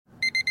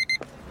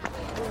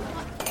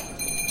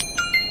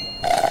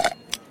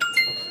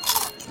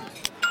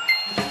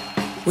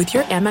With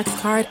your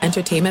Amex card,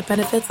 entertainment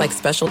benefits like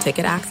special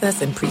ticket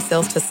access and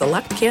pre-sales to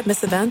select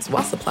can't-miss events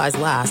while supplies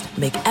last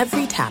make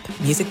every tap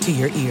music to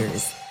your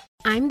ears.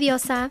 I'm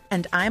Diosa.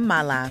 And I'm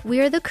Mala. We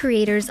are the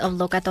creators of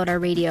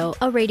Locatora Radio,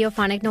 a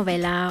radiophonic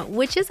novela,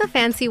 which is a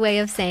fancy way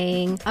of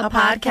saying a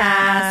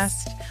podcast.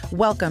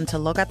 Welcome to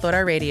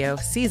Locatora Radio,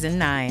 Season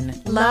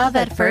 9. Love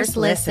at first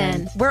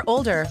listen. We're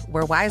older,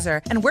 we're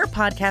wiser, and we're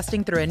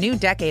podcasting through a new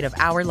decade of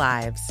our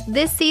lives.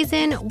 This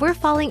season, we're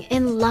falling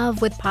in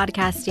love with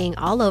podcasting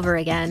all over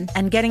again.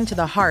 And getting to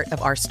the heart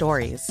of our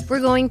stories.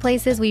 We're going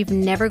places we've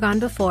never gone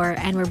before,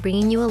 and we're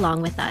bringing you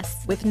along with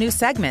us. With new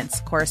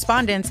segments,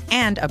 correspondence,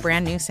 and a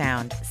brand new sound.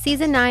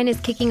 Season 9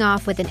 is kicking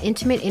off with an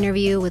intimate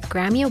interview with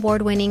Grammy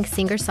Award-winning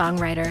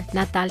singer-songwriter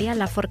Natalia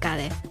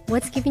Lafourcade.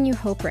 What's giving you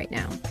hope right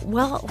now?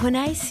 Well, when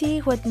I see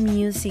what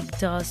music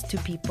does to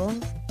people,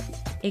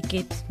 it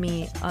gives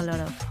me a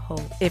lot of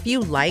hope. If you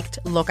liked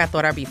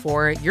Locatora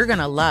before, you're going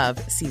to love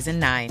Season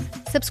 9.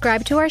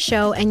 Subscribe to our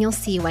show and you'll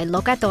see why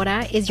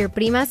Locatora is your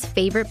prima's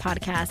favorite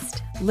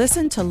podcast.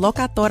 Listen to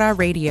Locatora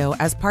Radio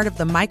as part of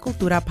the My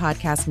Cultura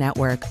Podcast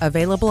Network,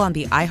 available on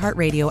the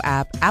iHeartRadio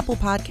app, Apple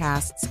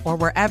Podcasts, or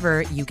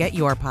wherever you get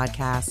your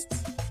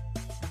podcasts.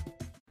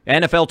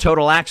 NFL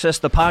Total Access,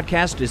 the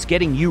podcast, is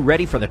getting you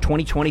ready for the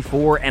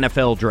 2024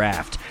 NFL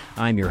Draft.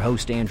 I'm your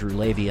host, Andrew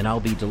Levy, and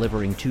I'll be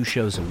delivering 2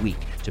 shows a week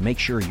to make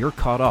sure you're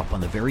caught up on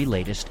the very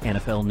latest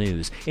NFL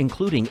news,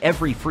 including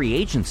every free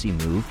agency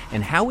move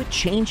and how it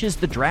changes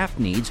the draft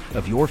needs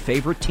of your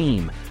favorite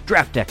team.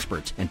 Draft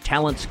experts and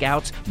talent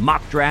scouts,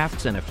 mock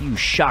drafts, and a few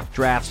shock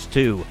drafts,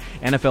 too.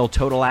 NFL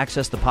Total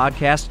Access, the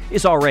podcast,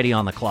 is already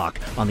on the clock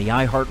on the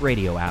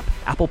iHeartRadio app,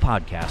 Apple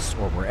Podcasts,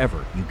 or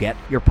wherever you get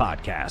your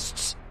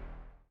podcasts.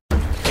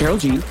 Karol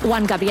G,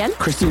 Juan Gabriel,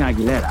 Christina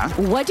Aguilera.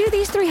 What do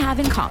these 3 have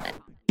in common?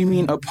 You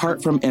mean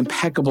apart from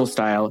impeccable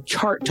style,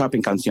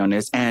 chart-topping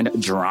canciones,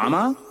 and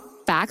drama?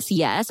 Facts,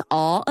 yes,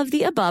 all of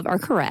the above are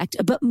correct,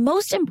 but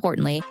most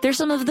importantly, they're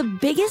some of the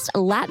biggest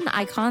Latin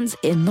icons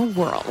in the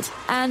world.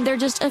 And they're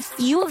just a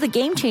few of the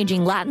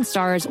game-changing Latin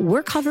stars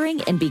we're covering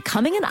in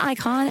Becoming an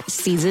Icon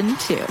Season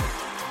 2.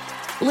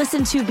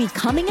 Listen to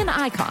Becoming an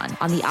Icon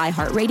on the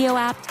iHeartRadio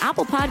app,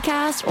 Apple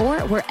Podcasts,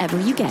 or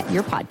wherever you get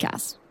your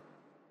podcasts.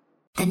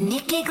 The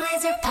Nikki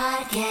Glaser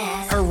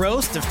Podcast. Her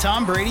roast of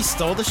Tom Brady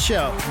stole the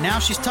show. Now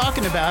she's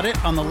talking about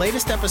it on the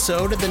latest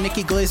episode of the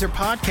Nikki Glaser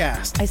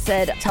Podcast. I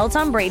said, tell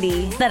Tom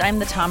Brady that I'm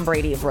the Tom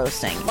Brady of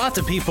roasting. Lots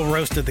of people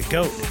roasted the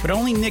GOAT, but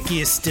only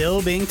Nikki is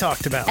still being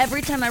talked about.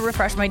 Every time I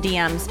refresh my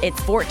DMs, it's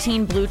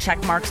 14 blue check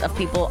marks of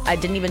people I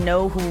didn't even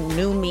know who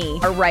knew me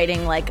are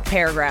writing like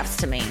paragraphs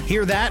to me.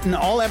 Hear that in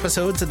all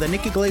episodes of the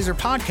Nikki Glaser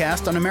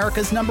Podcast on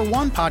America's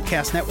 #1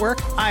 podcast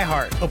network,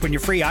 iHeart. Open your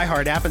free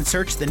iHeart app and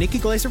search the Nikki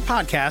Glaser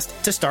Podcast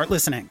to start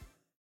listening.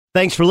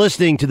 Thanks for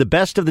listening to the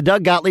Best of the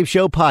Doug Gottlieb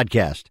Show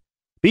podcast.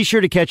 Be sure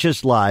to catch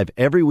us live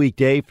every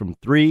weekday from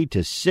 3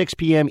 to 6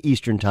 p.m.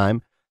 Eastern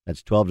Time.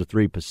 That's 12 to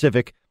 3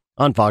 Pacific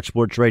on Fox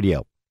Sports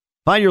Radio.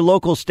 Find your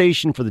local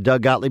station for the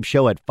Doug Gottlieb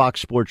Show at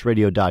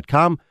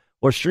foxsportsradio.com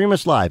or stream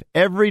us live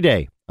every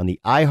day on the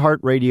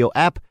iHeartRadio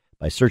app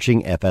by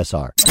searching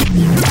FSR.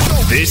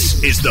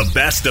 This is the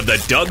Best of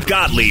the Doug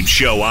Gottlieb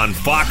Show on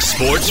Fox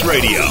Sports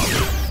Radio.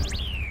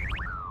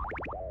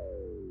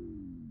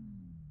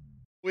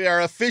 We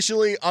are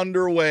officially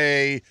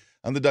underway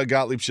on the Doug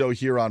Gottlieb Show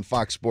here on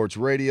Fox Sports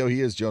Radio.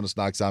 He is Jonas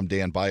Knox. I'm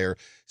Dan Beyer,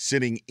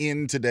 sitting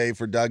in today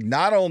for Doug.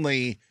 Not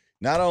only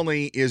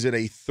is it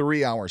a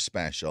 3-hour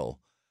special,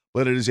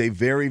 but it is a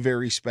very,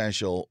 very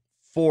special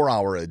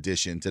 4-hour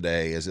edition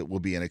today, as it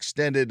will be an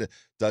extended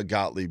Doug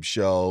Gottlieb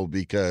Show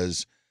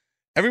because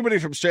everybody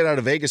from Straight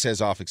Outta Vegas has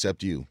off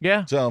except you.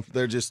 Yeah. So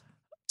they're just...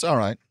 It's all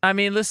right. I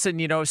mean,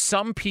 listen,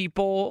 some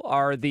people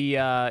are the,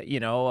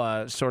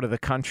 sort of the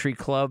country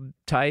club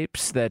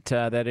types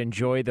that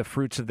enjoy the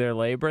fruits of their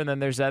labor. And then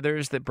there's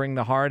others that bring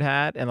the hard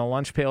hat and the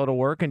lunch pail to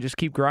work and just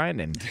keep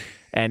grinding.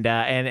 And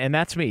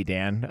that's me,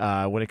 Dan,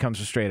 when it comes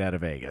to Straight Outta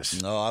Vegas.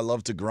 Oh, I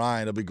love to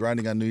grind. I'll be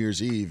grinding on New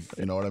Year's Eve.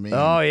 You know what I mean?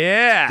 Oh,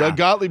 yeah. Doug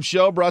Gottlieb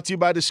Show brought to you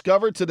by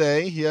Discover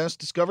today. Yes,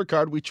 Discover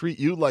Card. We treat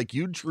you like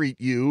you'd treat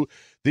you.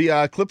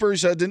 The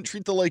Clippers didn't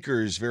treat the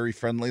Lakers very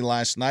friendly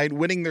last night,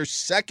 winning their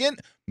second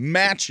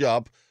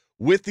matchup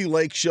with the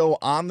Lake Show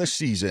on the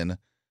season.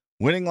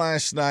 Winning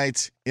last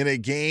night in a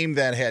game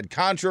that had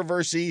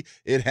controversy,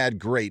 it had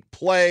great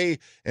play,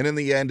 and in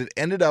the end, it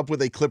ended up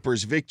with a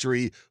Clippers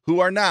victory, who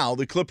are now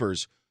the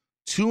Clippers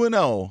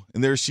 2-0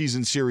 in their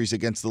season series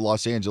against the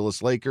Los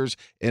Angeles Lakers,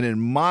 and in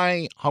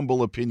my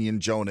humble opinion,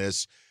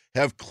 Jonas,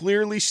 have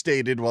clearly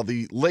stated while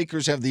the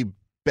Lakers have the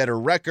better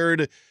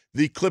record,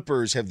 the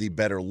Clippers have the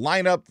better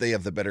lineup, they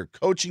have the better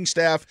coaching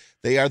staff,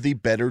 they are the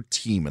better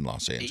team in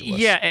Los Angeles.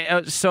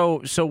 Yeah,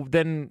 so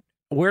then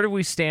where do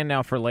we stand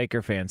now for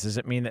Laker fans? Does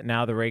it mean that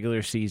now the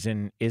regular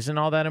season isn't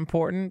all that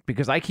important?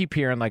 Because I keep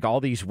hearing like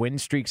all these win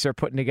streaks they're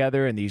putting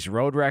together and these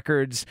road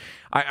records.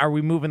 Are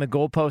we moving the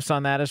goalposts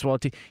on that as well?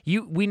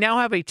 We now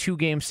have a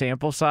 2-game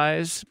sample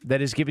size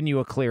that has given you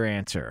a clear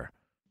answer.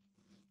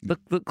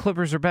 The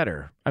Clippers are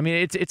better. I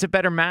mean, it's a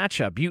better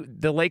matchup.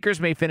 The Lakers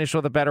may finish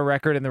with a better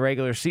record in the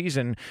regular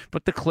season,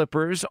 but the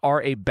Clippers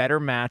are a better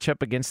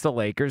matchup against the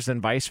Lakers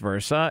than vice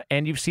versa,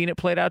 and you've seen it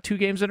played out 2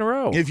 games in a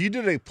row. If you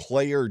did a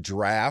player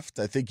draft,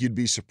 I think you'd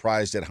be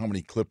surprised at how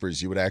many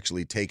Clippers you would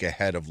actually take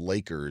ahead of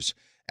Lakers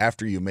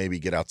after you maybe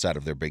get outside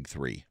of their big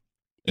 3.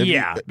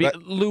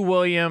 Lou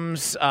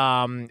Williams,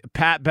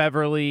 Pat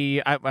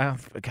Beverly.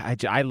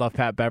 I love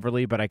Pat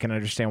Beverly, but I can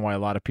understand why a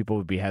lot of people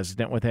would be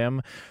hesitant with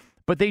him.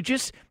 But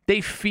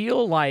they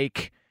feel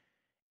like,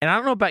 and I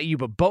don't know about you,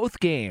 but both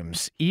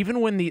games, even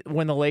when the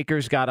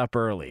Lakers got up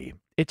early,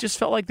 it just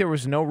felt like there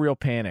was no real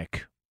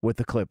panic with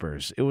the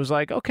Clippers. It was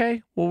like,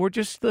 okay, well,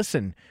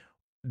 listen.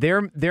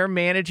 They're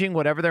managing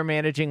whatever they're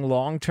managing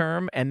long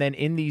term, and then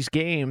in these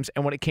games,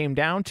 and when it came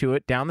down to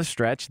it, down the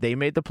stretch, they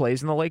made the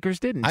plays and the Lakers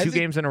didn't. 2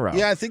 games in a row.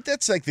 Yeah, I think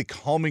that's like the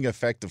calming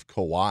effect of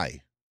Kawhi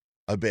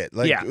a bit.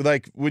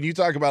 Like when you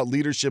talk about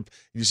leadership,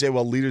 you say,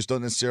 well, leaders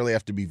don't necessarily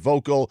have to be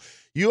vocal.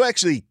 You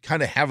actually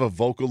kind of have a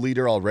vocal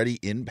leader already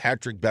in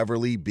Patrick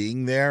Beverly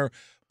being there,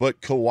 but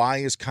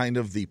Kawhi is kind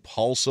of the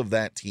pulse of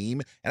that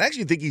team. And I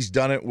actually think he's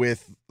done it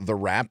with the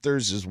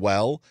Raptors as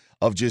well,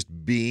 of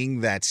just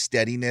being that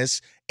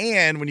steadiness.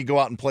 And when you go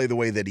out and play the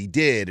way that he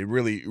did, it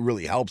really,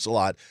 really helps a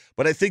lot.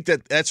 But I think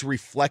that's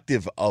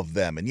reflective of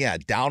them. And yeah,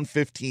 down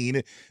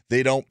 15,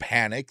 they don't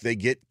panic. They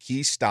get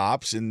key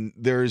stops, and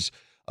there's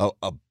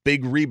a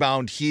big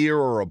rebound here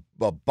or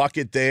a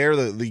bucket there.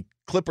 The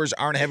Clippers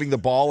aren't having the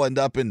ball end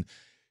up in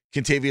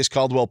Kentavious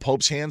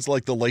Caldwell-Pope's hands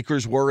like the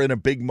Lakers were in a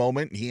big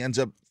moment. He ends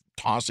up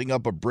tossing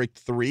up a brick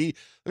 3.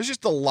 There's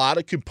just a lot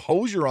of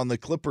composure on the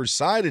Clippers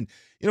side. And,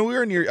 I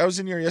was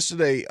in here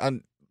yesterday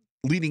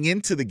leading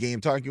into the game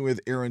talking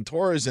with Aaron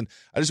Torres, and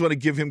I just want to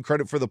give him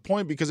credit for the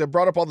point because I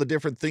brought up all the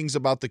different things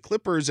about the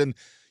Clippers. And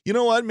you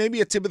know what? Maybe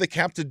a tip of the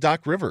cap to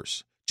Doc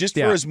Rivers. Just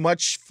for as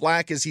much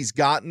flack as he's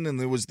gotten, and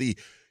there was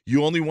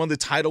you only won the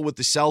title with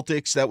the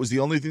Celtics. That was the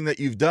only thing that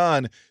you've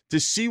done. To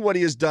see what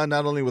he has done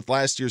not only with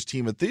last year's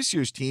team, but this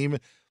year's team,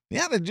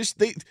 yeah,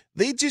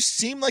 they just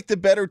seem like the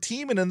better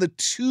team. And in the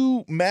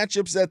 2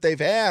 matchups that they've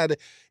had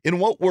in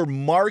what were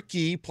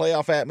marquee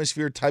playoff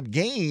atmosphere type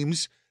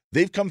games,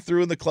 they've come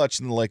through in the clutch,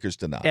 and the Lakers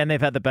did not. And they've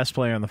had the best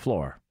player on the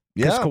floor.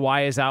 Because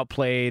Kawhi has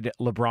outplayed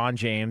LeBron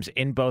James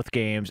in both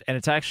games, and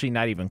it's actually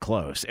not even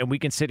close. And we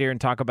can sit here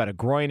and talk about a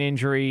groin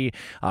injury.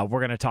 We're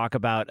going to talk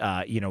about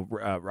a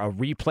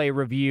replay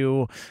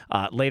review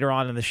later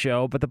on in the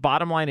show. But the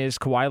bottom line is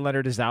Kawhi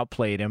Leonard has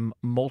outplayed him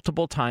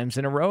multiple times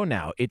in a row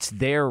now. It's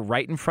there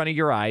right in front of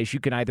your eyes. You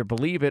can either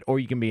believe it or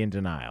you can be in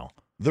denial.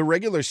 The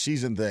regular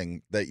season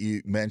thing that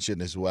you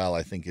mentioned as well,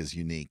 I think, is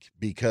unique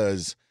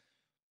because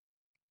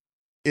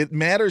it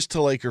matters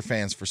to Laker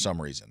fans for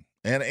some reason.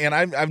 And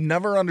I've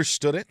never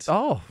understood it.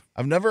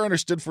 I've never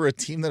understood for a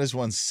team that has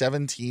won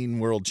 17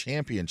 world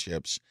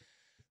championships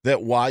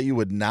that why you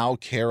would now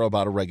care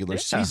about a regular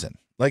season.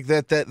 Like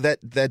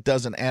that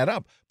doesn't add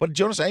up. But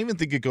Jonas, I even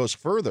think it goes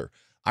further.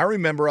 I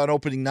remember on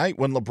opening night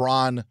when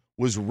LeBron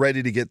was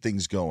ready to get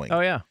things going.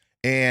 Oh, yeah.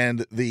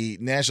 And the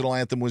national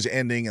anthem was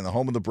ending and the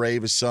Home of the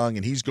Brave is sung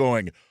and he's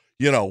going,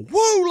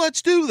 woo,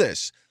 let's do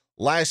this.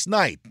 Last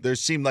night, there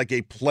seemed like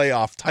a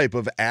playoff type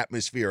of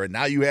atmosphere. And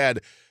now you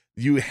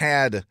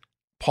had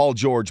Paul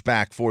George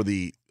back for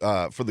the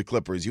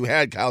Clippers. You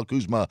had Kyle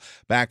Kuzma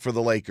back for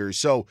the Lakers.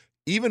 So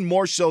even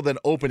more so than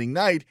opening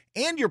night,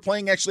 and you're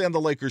playing actually on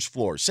the Lakers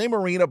floor. Same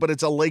arena, but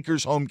it's a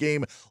Lakers home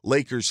game,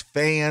 Lakers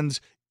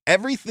fans.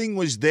 Everything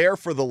was there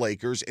for the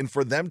Lakers, and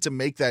for them to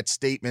make that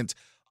statement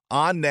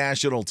on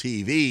national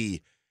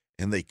TV,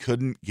 and they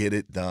couldn't get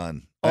it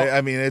done.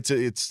 I mean,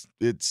 it's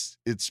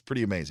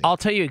pretty amazing. I'll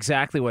tell you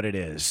exactly what it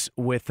is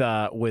with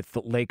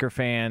Laker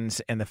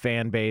fans and the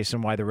fan base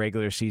and why the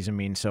regular season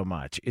means so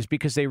much is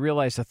because they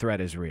realize the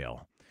threat is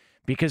real.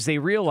 Because they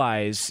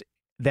realize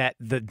that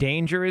the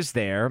danger is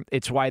there.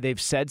 It's why they've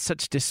said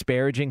such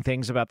disparaging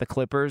things about the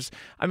Clippers.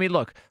 I mean,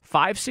 look,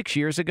 5, 6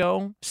 years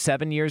ago,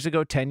 7 years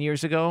ago, 10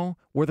 years ago,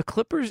 were the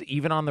Clippers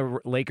even on the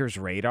Lakers'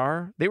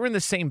 radar? They were in the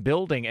same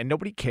building and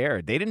nobody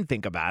cared. They didn't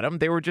think about them.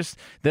 They were just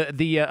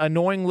the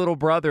annoying little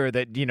brother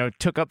that,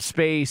 took up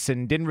space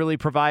and didn't really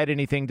provide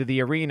anything to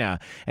the arena.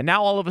 And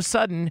now all of a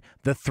sudden,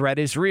 the threat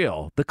is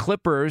real. The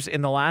Clippers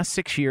in the last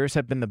 6 years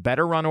have been the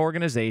better run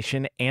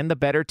organization and the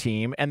better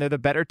team, and they're the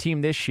better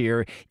team this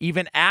year,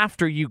 even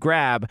after you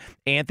grab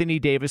Anthony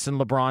Davis and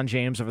LeBron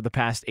James over the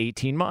past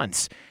 18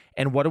 months.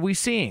 And what are we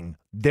seeing?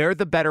 They're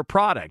the better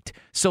product.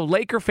 So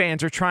Laker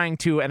fans are trying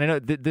to, and I know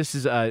this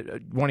is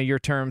one of your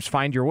terms,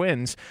 find your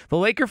wins. The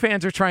Laker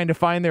fans are trying to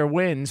find their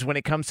wins when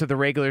it comes to the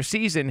regular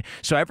season.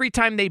 So every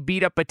time they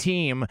beat up a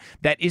team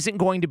that isn't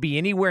going to be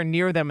anywhere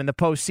near them in the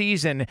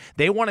postseason,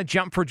 they want to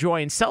jump for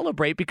joy and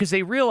celebrate because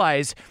they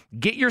realize,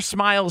 get your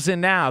smiles in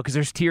now because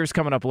there's tears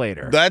coming up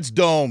later. That's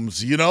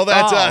domes.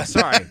 That's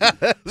sorry.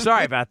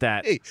 Sorry about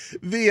that. Hey,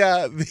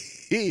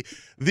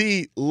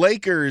 the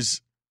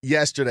Lakers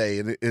yesterday,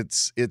 and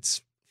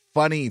it's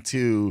funny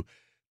to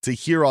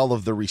hear all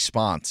of the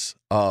response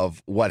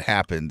of what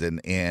happened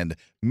and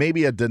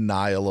maybe a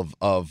denial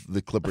of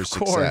the Clippers'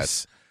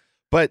 success.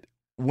 But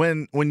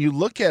when you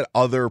look at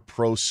other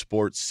pro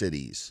sports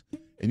cities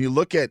and you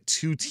look at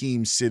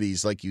two-team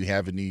cities like you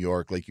have in New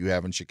York, like you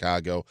have in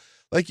Chicago,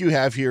 like you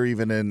have here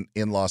even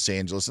in Los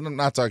Angeles, and I'm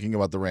not talking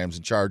about the Rams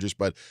and Chargers,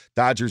 but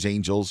Dodgers,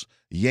 Angels,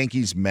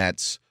 Yankees,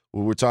 Mets,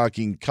 we're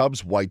talking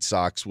Cubs, White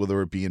Sox,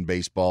 whether it be in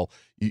baseball,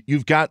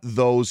 you've got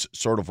those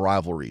sort of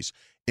rivalries.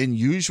 And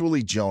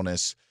usually,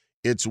 Jonas,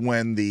 it's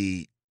when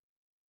the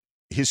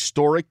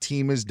historic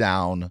team is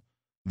down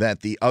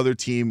that the other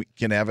team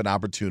can have an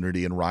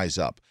opportunity and rise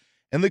up.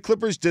 And the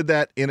Clippers did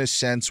that in a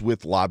sense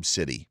with Lob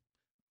City.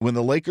 When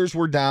the Lakers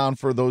were down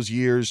for those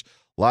years,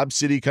 Lob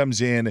City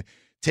comes in,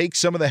 takes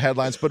some of the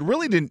headlines, but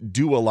really didn't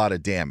do a lot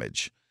of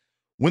damage.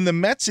 When the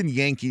Mets and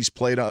Yankees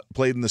played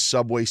in the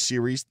Subway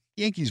Series,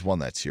 the Yankees won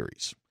that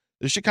series.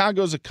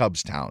 Chicago's a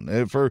Cubs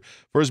town. For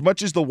as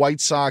much as the White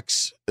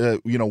Sox,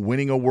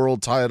 winning a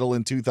world title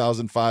in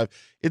 2005,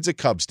 it's a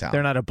Cubs town.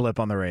 They're not a blip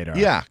on the radar.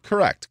 Yeah,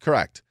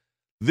 correct.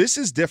 This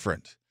is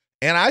different.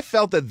 And I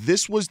felt that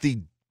this was the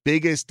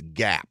biggest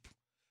gap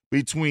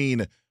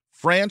between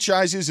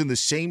franchises in the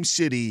same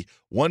city,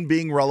 one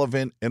being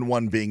relevant and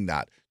one being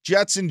not.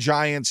 Jets and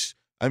Giants,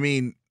 I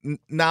mean,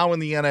 now in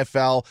the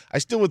NFL, I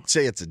still would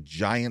say it's a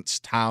Giants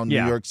town,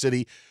 New York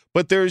City,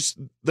 but there's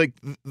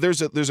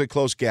a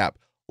close gap.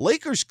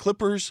 Lakers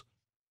Clippers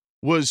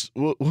was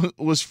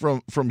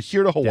from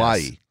here to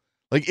Hawaii. Yes.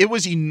 Like, it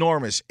was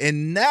enormous.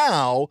 And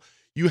now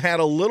you had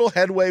a little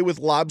headway with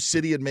Lob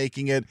City and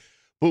making it.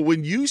 But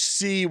when you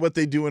see what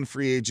they do in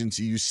free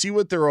agency, you see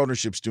what their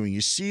ownership's doing,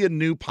 you see a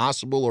new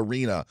possible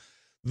arena,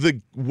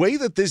 the way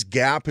that this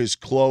gap has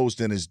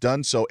closed and has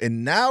done so,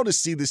 and now to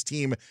see this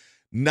team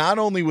not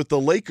only with the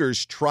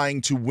Lakers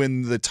trying to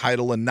win the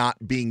title and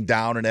not being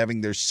down and having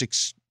their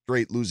 6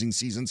 straight losing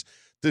seasons,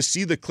 to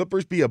see the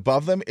Clippers be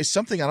above them is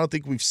something I don't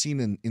think we've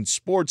seen in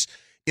sports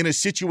in a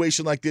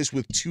situation like this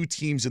with two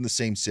teams in the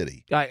same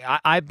city.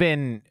 I've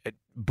been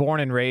born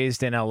and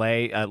raised in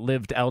L.A.,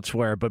 lived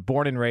elsewhere, but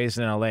born and raised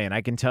in L.A., and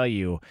I can tell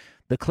you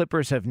the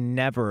Clippers have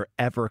never,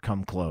 ever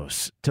come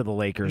close to the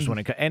Lakers when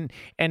it comes.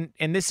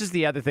 And this is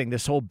the other thing,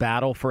 this whole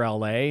battle for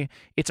L.A.,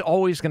 it's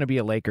always going to be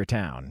a Laker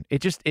town.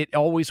 It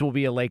always will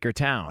be a Laker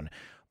town.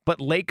 But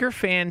Laker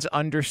fans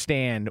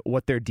understand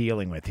what they're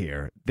dealing with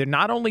here. They're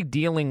not only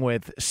dealing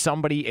with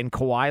somebody in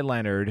Kawhi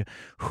Leonard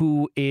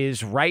who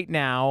is right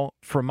now,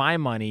 for my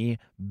money,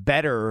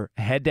 better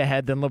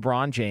head-to-head than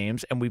LeBron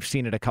James, and we've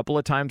seen it a couple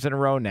of times in a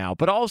row now.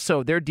 But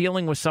also, they're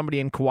dealing with somebody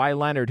in Kawhi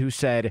Leonard who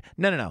said,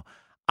 no,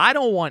 I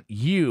don't want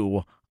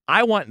you,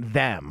 I want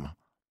them.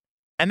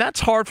 And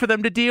that's hard for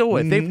them to deal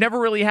with. They've never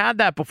really had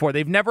that before.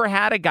 They've never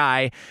had a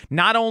guy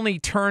not only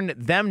turn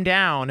them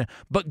down,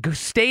 but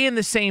stay in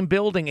the same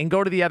building and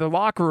go to the other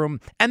locker room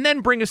and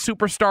then bring a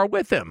superstar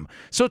with him.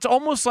 So it's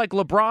almost like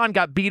LeBron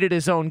got beat at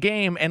his own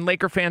game and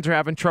Laker fans are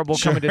having trouble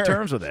coming to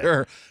terms with it.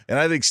 Sure. And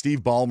I think Steve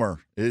Ballmer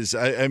is,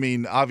 I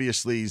mean,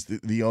 obviously he's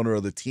the owner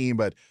of the team,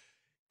 but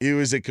it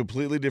was a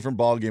completely different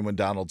ballgame when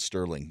Donald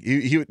Sterling.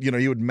 He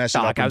would mess it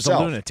up himself. I was a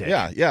lunatic.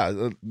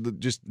 Yeah,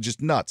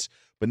 just nuts.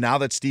 But now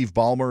that Steve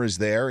Ballmer is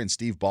there and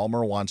Steve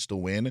Ballmer wants to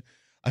win,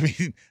 I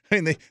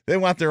mean they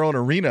want their own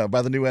arena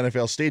by the new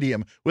NFL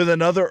stadium with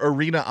another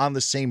arena on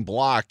the same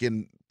block,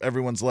 and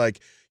everyone's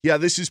like, yeah,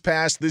 this is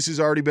past, this has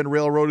already been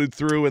railroaded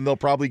through, and they'll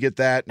probably get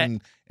that,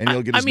 and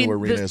he'll get his new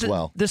arena as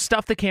well. The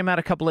stuff that came out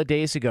a couple of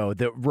days ago,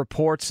 the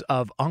reports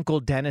of Uncle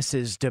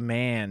Dennis's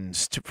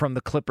demands from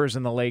the Clippers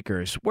and the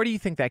Lakers, where do you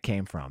think that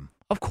came from?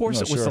 Of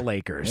course it was the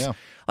Lakers. Yeah.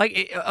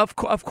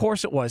 Of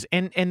course it was.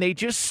 And they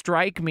just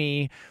strike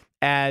me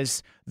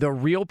as the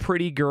real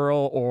pretty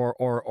girl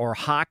or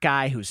hot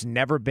guy who's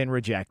never been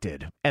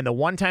rejected. And the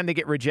one time they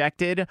get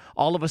rejected,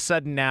 all of a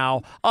sudden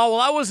now, oh, well,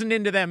 I wasn't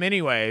into them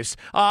anyways.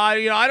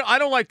 I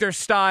don't like their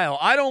style.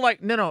 I don't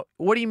like, no,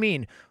 what do you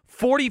mean?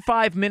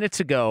 45 minutes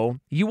ago,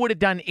 you would have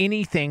done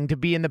anything to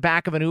be in the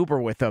back of an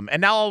Uber with them, and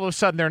now all of a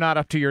sudden they're not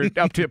up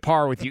to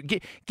par with you.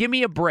 Give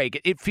me a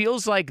break. It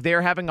feels like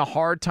they're having a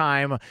hard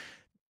time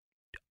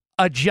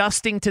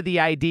adjusting to the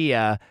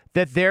idea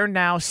that they're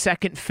now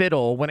second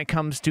fiddle when it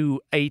comes to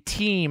a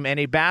team and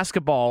a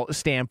basketball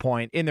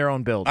standpoint in their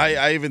own building.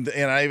 I even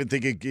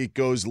think it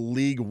goes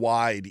league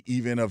wide,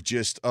 even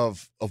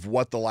of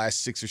what the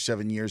last 6 or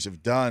 7 years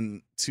have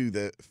done to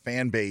the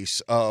fan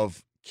base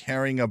of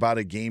caring about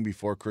a game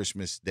before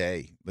Christmas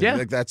Day.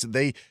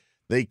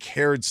 They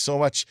cared so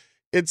much.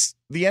 It's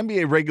the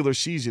NBA regular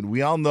season.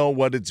 We all know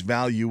what its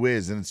value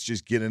is, and it's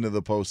just get into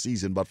the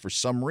postseason. But for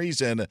some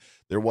reason,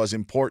 there was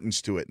importance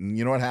to it. And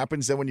you know what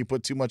happens then when you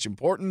put too much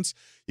importance?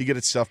 You get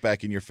it stuffed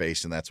back in your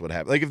face, and that's what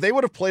happened. Like, if they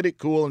would have played it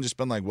cool and just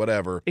been like,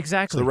 whatever.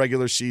 Exactly. It's the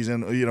regular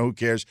season, who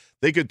cares?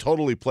 They could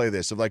totally play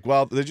this. Of like,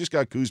 well, they just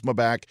got Kuzma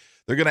back.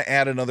 They're going to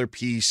add another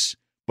piece.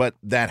 But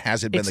that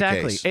hasn't been the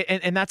case.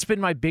 And that's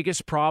been my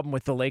biggest problem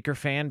with the Laker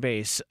fan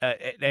base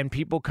and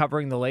people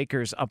covering the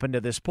Lakers up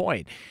until this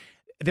point.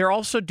 They're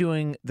also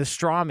doing the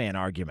straw man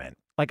argument.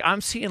 Like,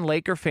 I'm seeing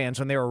Laker fans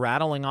when they were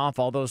rattling off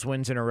all those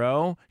wins in a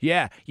row.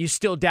 Yeah, you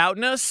still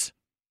doubting us?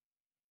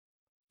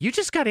 You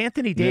just got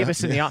Anthony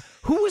Davis in the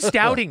 – who was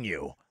doubting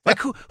you? Like,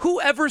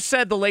 whoever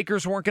said the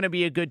Lakers weren't going to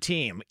be a good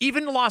team?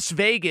 Even Las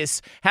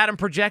Vegas had them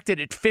projected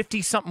at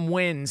 50-something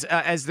wins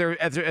as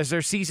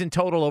their season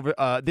total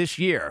over this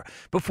year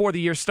before the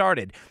year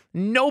started.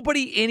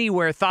 Nobody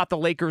anywhere thought the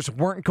Lakers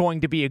weren't going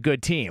to be a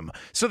good team.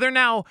 So they're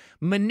now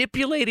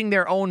manipulating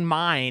their own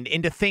mind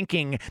into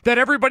thinking that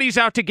everybody's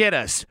out to get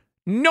us.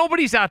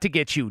 Nobody's out to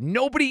get you.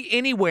 Nobody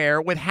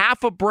anywhere with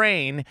half a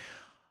brain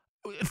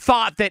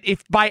thought that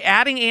if by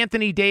adding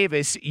Anthony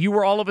Davis, you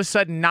were all of a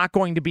sudden not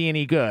going to be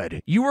any good.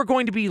 You were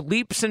going to be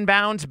leaps and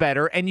bounds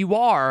better, and you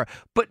are,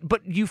 but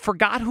you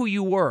forgot who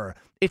you were.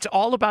 It's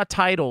all about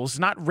titles,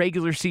 not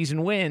regular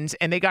season wins,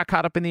 and they got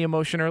caught up in the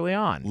emotion early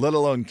on. Let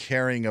alone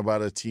caring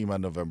about a team on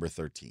November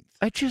 13th.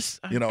 Or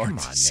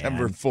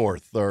December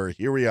 4th, or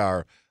here we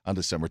are on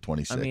December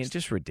 26th. I mean,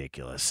 just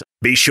ridiculous.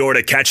 Be sure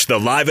to catch the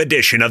live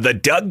edition of the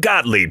Doug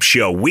Gottlieb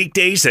Show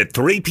weekdays at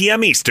 3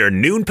 p.m. Eastern,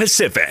 noon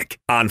Pacific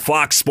on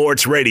Fox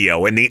Sports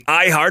Radio and the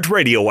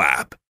iHeartRadio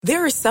app.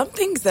 There are some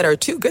things that are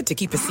too good to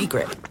keep a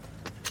secret.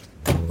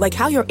 Like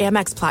how your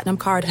Amex Platinum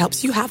card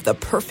helps you have the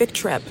perfect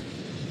trip.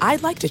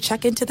 I'd like to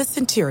check into the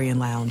Centurion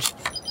Lounge.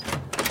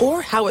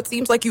 Or how it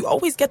seems like you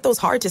always get those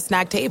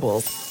hard-to-snag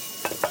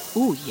tables.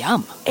 Ooh,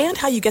 yum. And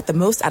how you get the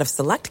most out of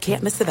select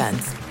can't-miss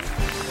events.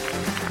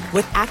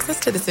 With access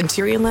to the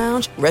Centurion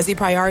Lounge, Resi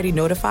Priority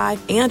Notify,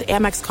 and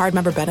Amex card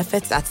member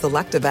benefits at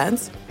select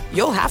events,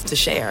 you'll have to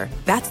share.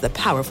 That's the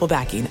powerful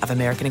backing of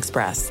American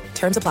Express.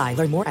 Terms apply.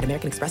 Learn more at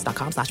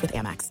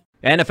americanexpress.com/withAmex.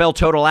 NFL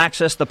Total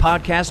Access, the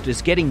podcast,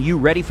 is getting you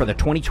ready for the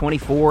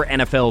 2024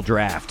 NFL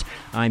Draft.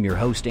 I'm your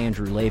host,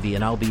 Andrew Levy,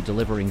 and I'll be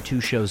delivering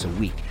 2 shows a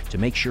week to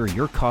make sure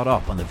you're caught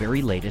up on the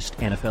very latest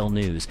NFL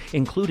news,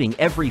 including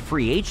every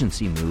free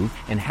agency move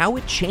and how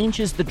it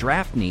changes the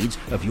draft needs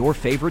of your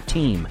favorite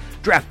team.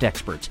 Draft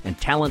experts and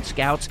talent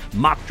scouts,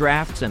 mock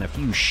drafts, and a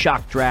few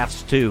shock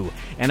drafts, too.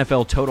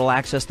 NFL Total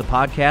Access, the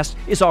podcast,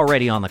 is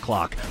already on the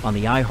clock on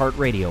the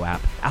iHeartRadio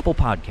app, Apple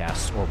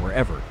Podcasts, or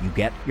wherever you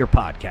get your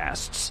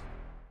podcasts.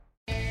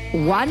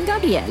 Juan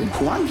Gabriel,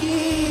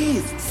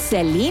 Juanquis,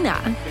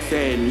 Selena,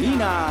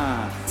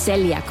 Selena,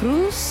 Celia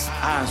Cruz,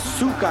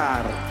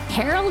 Azúcar,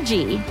 Harold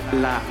G,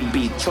 La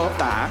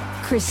Bichota,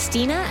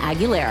 Christina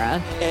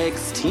Aguilera,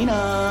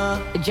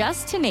 Ex-Tina.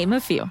 Just to name a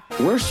few.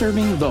 We're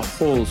serving the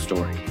whole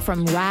story.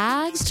 From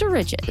rags to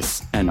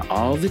riches. And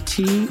all the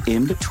tea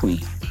in between.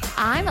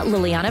 I'm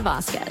Liliana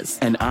Vasquez.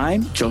 And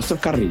I'm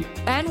Joseph Carrillo.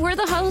 And we're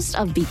the host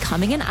of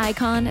Becoming an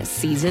Icon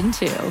Season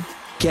 2.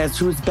 Guess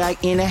who's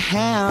back in the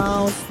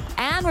house?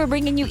 And we're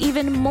bringing you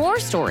even more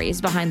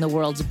stories behind the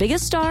world's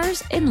biggest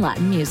stars in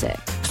Latin music.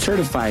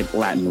 Certified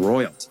Latin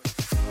royalty.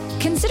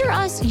 Consider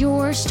us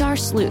your star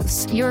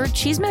sleuths, your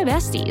chisme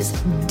besties,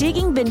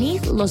 digging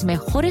beneath los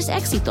mejores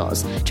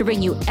éxitos to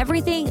bring you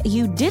everything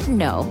you didn't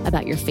know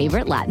about your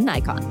favorite Latin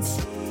icons.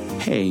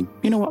 Hey,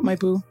 you know what, my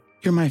boo?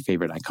 You're my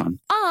favorite icon.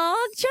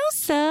 Aw,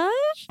 Joseph.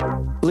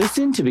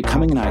 Listen to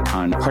Becoming an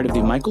Icon, part of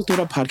the Michael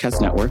Dura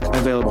Podcast Network,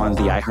 available on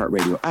the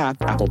iHeartRadio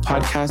app, Apple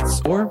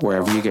Podcasts, or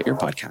wherever you get your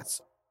podcasts.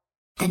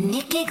 The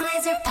Nikki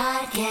Glaser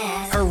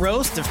Podcast. Her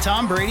roast of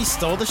Tom Brady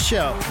stole the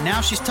show.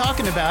 Now she's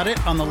talking about it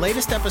on the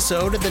latest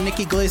episode of the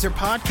Nikki Glaser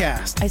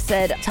Podcast. I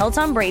said, tell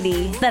Tom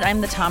Brady that I'm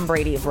the Tom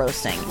Brady of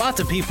roasting. Lots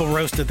of people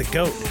roasted the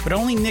GOAT, but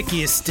only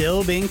Nikki is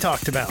still being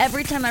talked about.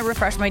 Every time I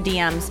refresh my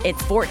DMs,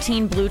 it's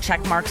 14 blue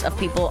check marks of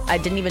people I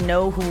didn't even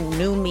know who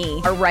knew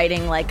me are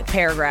writing like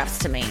paragraphs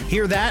to me.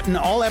 Hear that in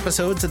all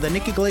episodes of the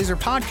Nikki Glaser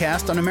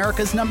Podcast on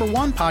America's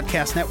 #1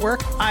 podcast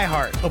network,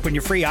 iHeart. Open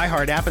your free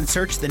iHeart app and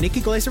search the Nikki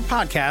Glaser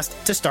Podcast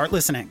to start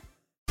listening.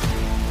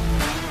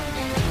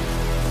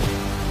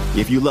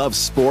 If you love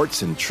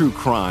sports and true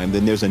crime,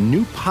 then there's a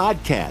new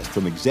podcast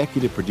from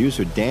executive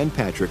producer Dan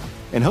Patrick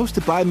and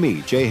hosted by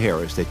me, Jay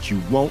Harris, that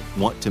you won't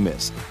want to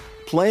miss.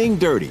 Playing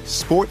Dirty: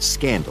 Sports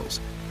Scandals.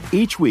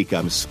 Each week,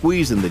 I'm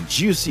squeezing the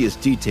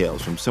juiciest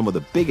details from some of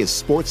the biggest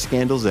sports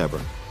scandals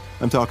ever.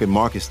 I'm talking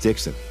Marcus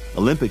Dixon,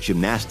 Olympic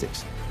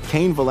gymnastics,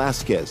 Cain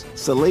Velasquez,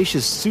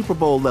 salacious Super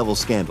Bowl-level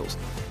scandals.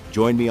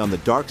 Join me on the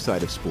dark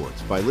side of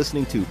sports by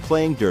listening to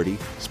Playing Dirty: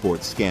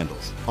 Sports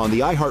Scandals on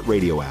the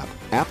iHeartRadio app,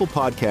 Apple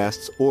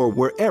Podcasts, or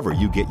wherever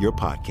you get your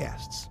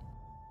podcasts.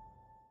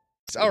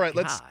 All right,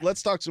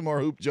 let's talk some more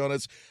hoop,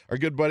 Jonas. Our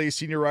good buddy,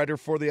 senior writer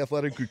for The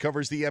Athletic, who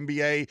covers the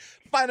NBA.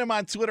 Find him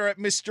on Twitter at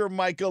Mr.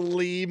 Michael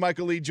Lee.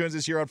 Michael Lee joins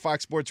us here on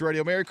Fox Sports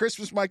Radio. Merry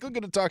Christmas, Michael.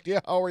 Good to talk to you.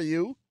 How are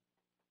you?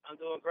 I'm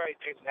doing great.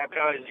 Thanks. Happy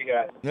holidays, you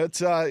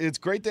guys. It's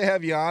great to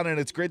have you on, and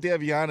it's great to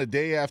have you on a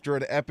day after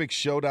an epic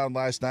showdown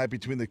last night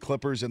between the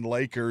Clippers and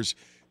Lakers.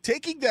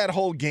 Taking that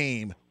whole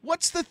game,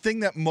 what's the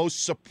thing that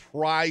most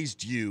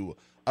surprised you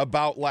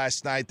about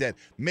last night that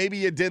maybe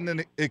you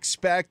didn't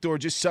expect, or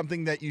just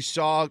something that you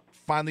saw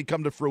finally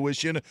come to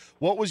fruition?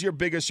 What was your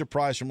biggest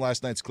surprise from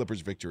last night's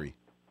Clippers victory?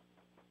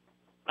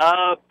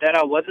 That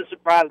I wasn't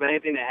surprised by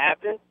anything that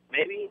happened,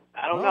 maybe.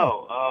 I don't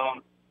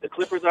know. The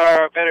Clippers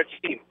are a better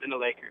team than the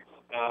Lakers.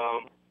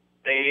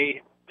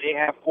 They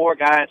have 4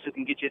 guys who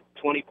can get you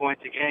 20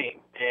 points a game,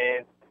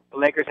 and the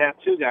Lakers have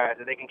 2 guys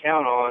that they can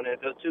count on. And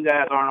if those 2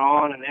 guys aren't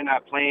on and they're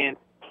not playing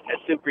at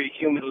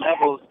superhuman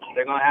levels,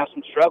 they're going to have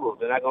some struggles.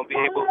 They're not going to be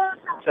able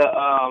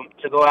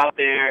to go out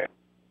there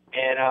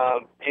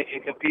and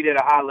compete at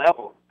a high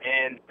level.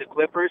 And the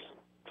Clippers,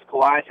 if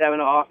Kawhi's having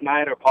an off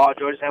night or Paul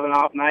George is having an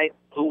off night,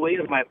 Lou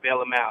Williams might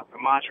bail him out, or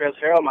Montrezl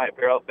Harrell might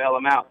bail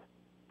him out.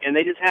 And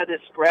they just have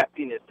this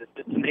scrappiness, this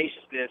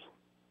tenaciousness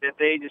that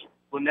they just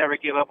will never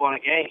give up on a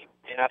game.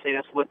 And I think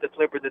that's what the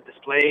Clippers have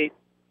displayed.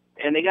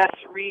 And they got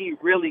 3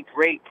 really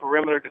great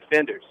perimeter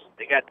defenders.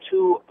 They got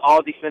 2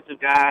 all-defensive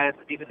guys,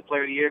 the Defensive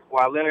Player of the Year,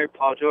 Kawhi Leonard,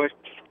 Paul George,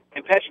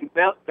 and Patrick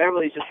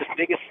Beverley is just the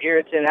biggest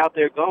irritant out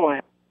there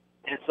going.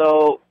 And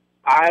so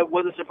I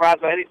wasn't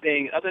surprised by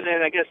anything other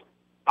than, I guess,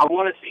 I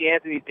want to see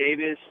Anthony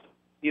Davis,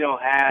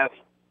 have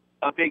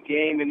a big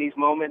game in these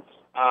moments.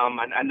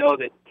 I know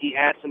that he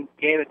had some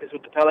game like this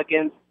with the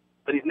Pelicans,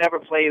 but he's never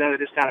played under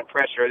this kind of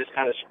pressure, this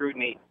kind of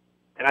scrutiny.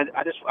 And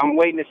I'm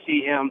waiting to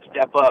see him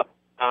step up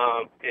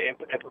and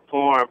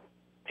perform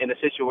in a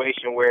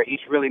situation where he's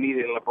really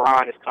needed and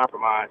LeBron is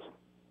compromised.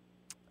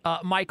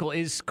 Michael,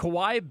 is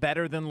Kawhi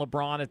better than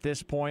LeBron at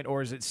this point,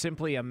 or is it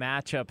simply a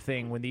matchup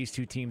thing when these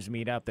two teams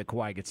meet up that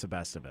Kawhi gets the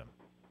best of him?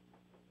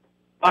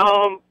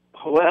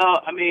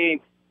 Well, I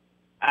mean,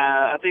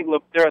 I think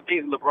there are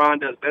things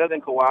LeBron does better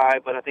than Kawhi,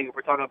 but I think if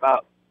we're talking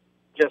about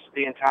just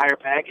the entire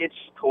package,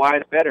 Kawhi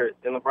is better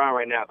than LeBron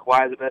right now.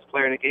 Kawhi is the best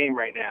player in the game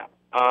right now.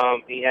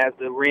 He has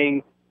the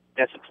ring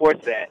that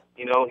supports that.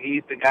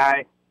 He's the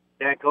guy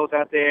that goes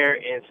out there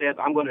and says,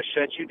 I'm going to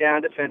shut you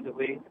down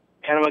defensively,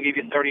 and I'm going to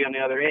give you 30 on the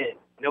other end.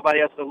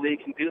 Nobody else in the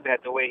league can do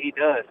that the way he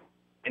does.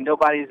 And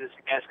nobody is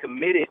as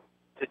committed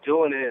to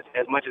doing it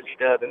as much as he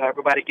does. And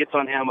everybody gets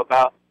on him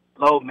about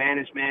load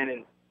management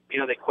and,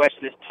 they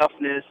question his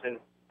toughness and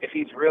if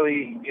he's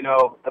really,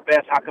 the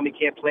best, how come he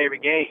can't play every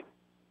game?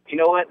 You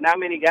know what? Not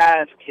many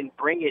guys can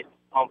bring it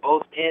on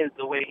both ends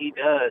the way he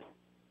does.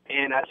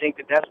 And I think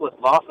that that's what's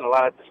lost in a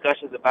lot of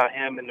discussions about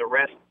him and the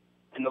rest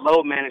in the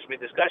load management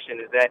discussion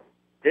is that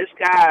this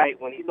guy,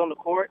 when he's on the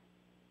court,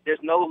 there's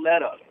no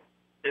let-up.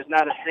 There's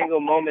not a single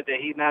moment that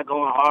he's not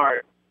going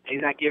hard.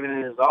 He's not giving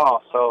it his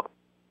all. So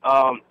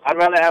I'd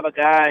rather have a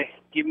guy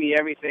give me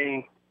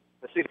everything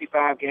for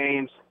 65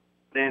 games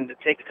than to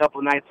take a couple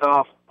of nights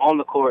off on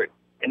the court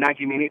and not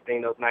give me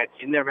anything those nights.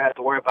 You never have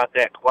to worry about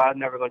that. Kawhi's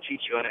never going to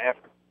cheat you on an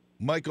effort.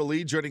 Michael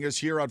Lee joining us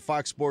here on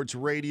Fox Sports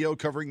Radio,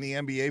 covering the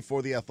NBA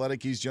for The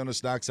Athletic. He's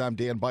Jonas Knox. I'm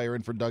Dan Beyer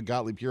in for Doug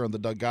Gottlieb here on the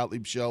Doug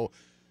Gottlieb Show.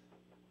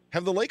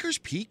 Have the Lakers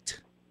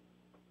peaked?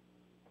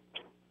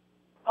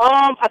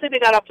 I think they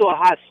got off to a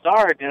hot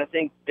start, and I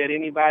think that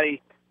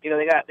anybody,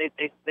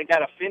 they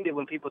got offended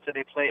when people said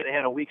they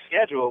had a weak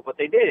schedule, but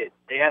they did.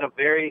 They had a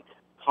very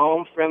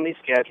home-friendly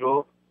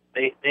schedule.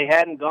 They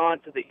hadn't gone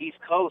to the East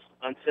Coast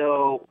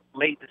until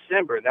late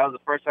December. That was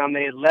the first time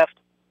they had left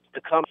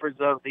the comforts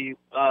of the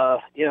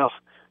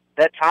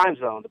that time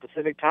zone, the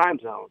Pacific time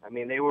zone. I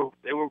mean, they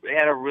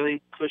had a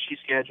really cushy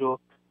schedule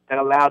that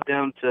allowed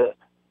them to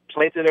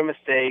play through their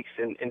mistakes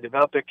and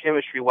develop their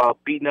chemistry while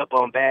beating up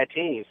on bad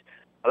teams.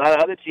 A lot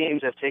of other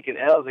teams have taken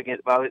L's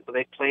against, but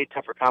they played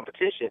tougher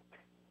competition.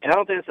 And I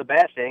don't think it's a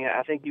bad thing.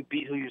 I think you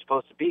beat who you're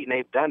supposed to beat, and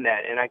they've done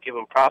that, and I give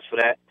them props for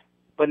that.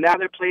 But now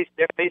they're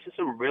facing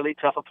some really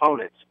tough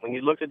opponents. When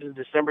you looked at the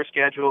December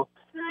schedule,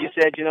 you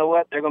said, you know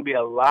what, there are going to be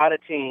a lot of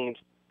teams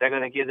that are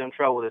going to give them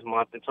trouble this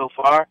month. And so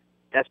far,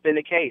 that's been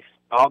the case.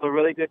 All the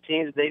really good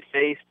teams they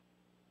faced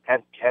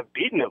have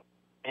beaten them.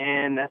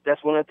 And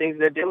that's one of the things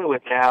they're dealing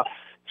with now,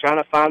 trying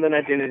to find an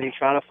identity,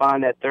 trying to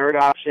find that third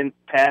option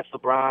past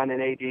LeBron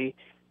and AD,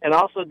 and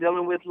also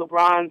dealing with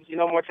LeBron's,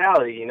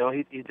 mortality.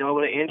 He's dealing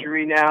with an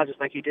injury now, just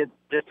like he did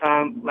this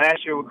time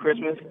last year with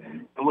Christmas.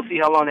 And we'll see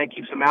how long that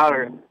keeps him out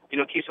or,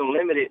 keeps him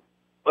limited.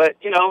 But,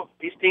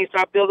 these teams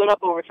start building up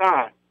over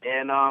time.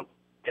 And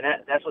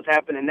that's what's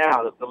happening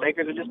now. The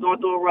Lakers are just going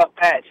through a rough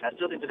patch. I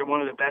still think that they're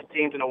one of the best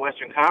teams in the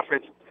Western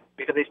Conference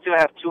because they still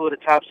have 2 of the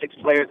top 6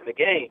 players in the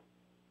game.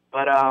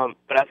 But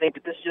I think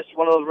that this is just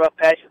one of those rough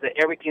patches that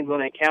every team's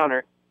going to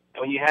encounter.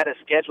 And when you had a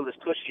schedule as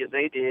cushy as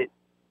they did,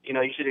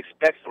 you should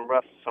expect some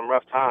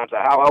rough times.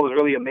 I was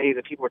really amazed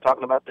that people were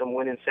talking about them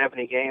winning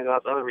 70 games and all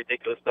this other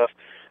ridiculous stuff.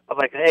 I was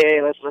like,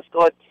 hey, let's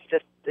go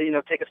just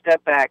take a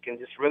step back and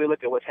just really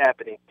look at what's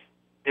happening.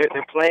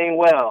 They're playing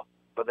well,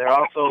 but they're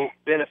also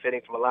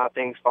benefiting from a lot of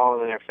things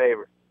falling in their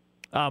favor.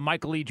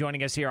 Michael Lee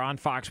joining us here on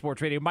Fox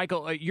Sports Radio.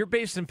 Michael, you're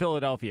based in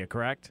Philadelphia,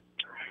 correct?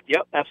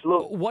 Yep,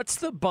 absolutely. What's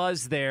the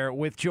buzz there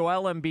with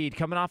Joel Embiid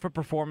coming off a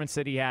performance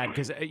that he had?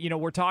 Because,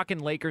 we're talking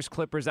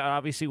Lakers-Clippers. That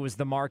obviously was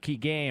the marquee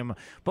game.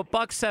 But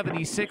Bucks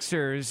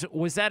 76ers,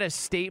 was that a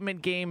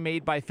statement game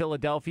made by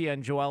Philadelphia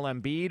and Joel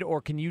Embiid,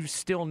 or can you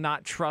still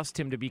not trust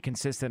him to be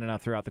consistent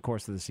enough throughout the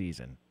course of the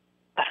season?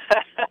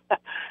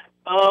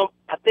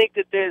 I think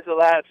that there's a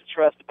lot to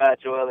trust about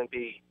Joel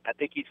Embiid. I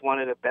think he's one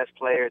of the best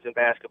players in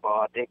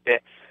basketball. I think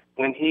that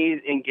when he's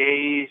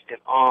engaged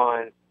and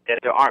on, that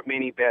there aren't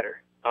many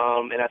better.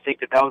 And I think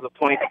that was a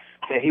point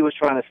that he was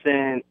trying to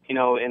send,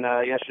 in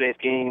yesterday's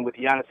game with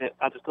Giannis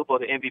Antetokounmpo,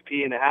 the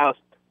MVP in the house.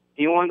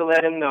 He wanted to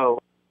let him know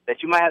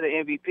that you might have the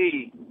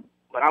MVP,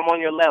 but I'm on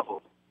your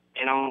level.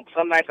 And on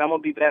some nights I'm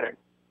going to be better.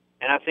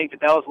 And I think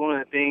that was one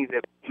of the things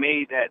that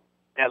made that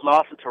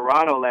loss to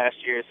Toronto last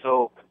year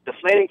so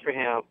deflating for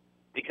him,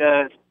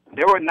 because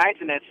there were nights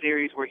in that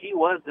series where he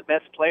was the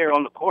best player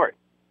on the court,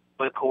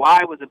 but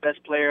Kawhi was the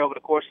best player over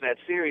the course of that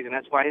series, and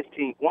that's why his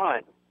team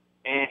won.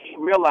 And he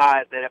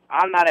realized that if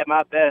I'm not at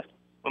my best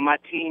when my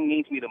team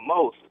needs me the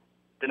most,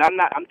 then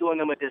I'm doing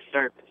them a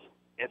disservice.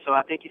 And so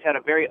I think he's had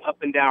a very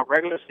up and down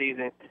regular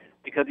season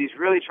because he's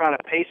really trying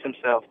to pace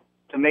himself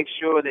to make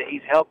sure that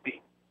he's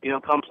healthy,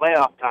 come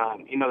playoff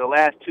time. The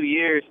last 2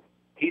 years,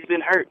 he's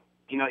been hurt.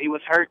 He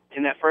was hurt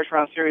in that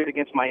first-round series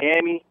against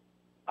Miami.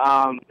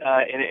 And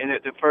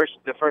the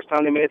first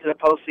time they made it to the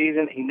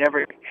postseason, he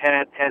never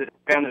had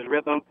found his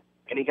rhythm,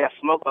 and he got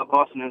smoked by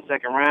Boston in the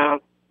second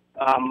round.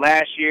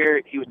 Last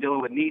year, he was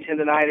dealing with knee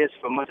tendonitis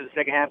for much of the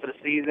second half of the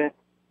season.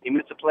 He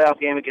missed a playoff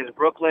game against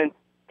Brooklyn,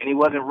 and he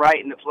wasn't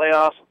right in the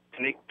playoffs,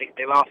 and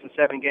they lost in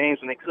 7 games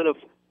when they could have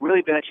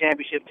really been a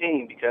championship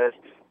team because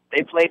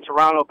they played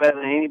Toronto better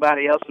than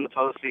anybody else in the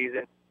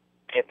postseason.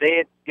 If they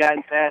had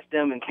gotten past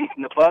them and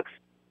beaten the Bucks,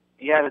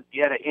 you had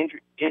an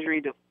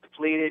injury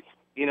depleted,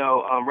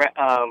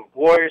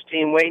 Warriors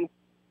team waiting.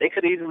 They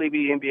could easily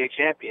be NBA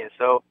champions.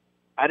 So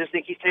I just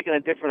think he's taking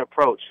a different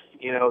approach,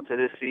 to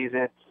this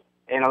season,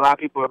 and a lot of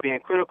people are being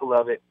critical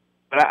of it.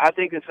 But I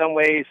think in some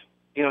ways,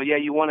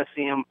 you want to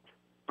see him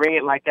bring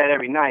it like that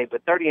every night,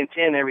 but 30 and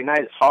 10 every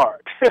night is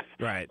hard.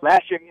 Right.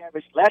 Last year he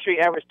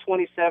averaged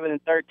 27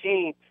 and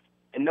 13,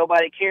 and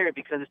nobody cared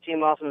because his team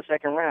lost in the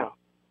second round.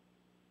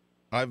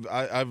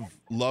 I've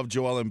loved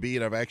Joel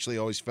Embiid. I've actually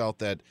always felt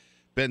that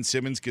Ben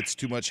Simmons gets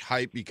too much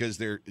hype because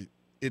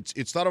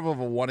it's thought of a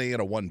 1A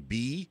and a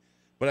 1B,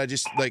 but I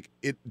just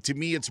to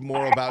me it's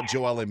more about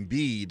Joel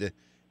Embiid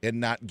and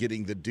not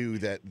getting the due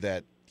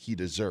that he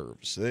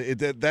deserves.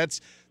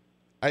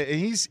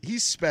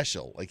 He's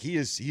special. He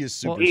is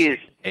super. Well, he is.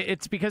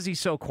 It's because he's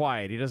so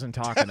quiet. He doesn't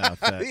talk enough.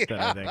 That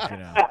I think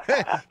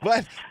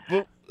But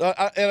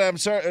and I'm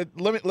sorry.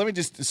 Let me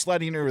just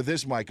slide in here with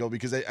this, Michael,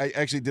 because I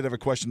actually did have a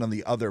question on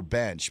the other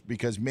bench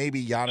because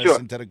maybe Giannis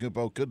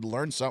Antetokounmpo could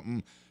learn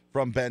something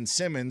from Ben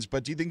Simmons.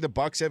 But do you think the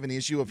Bucks have an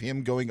issue of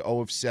him going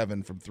 0 of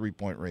 7 from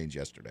 3-point range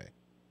yesterday?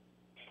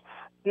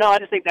 No, I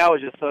just think that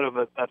was just sort of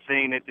a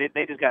thing that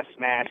they just got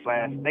smashed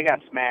They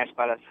got smashed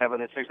by the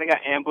 7 and 6. They got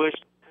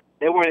ambushed.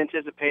 They weren't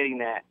anticipating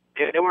that.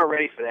 They weren't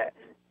ready for that.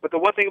 But the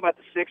one thing about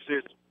the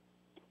Sixers,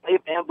 they've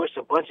ambushed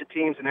a bunch of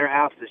teams in their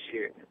house this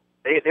year.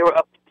 They were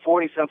up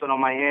 40-something on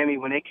Miami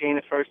when they came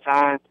the first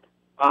time.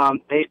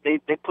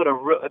 They put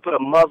a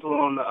muzzle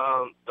on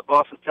the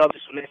Boston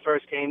Celtics when they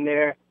first came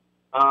there.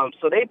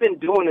 So they've been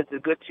doing it to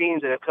good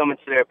teams that have come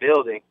into their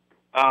building.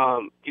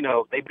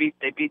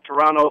 They beat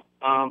Toronto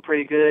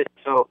pretty good.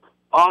 So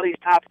all these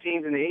top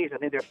teams in the East, I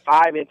think they're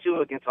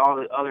 5-2 against all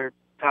the other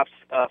top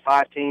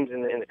 5 teams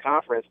in the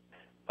conference.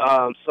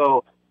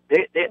 So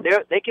they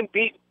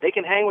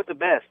can hang with the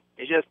best.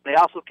 It's just they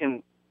also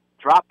can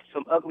drop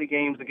some ugly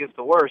games against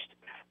the worst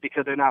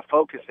because they're not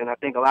focused. And I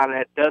think a lot of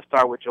that does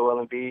start with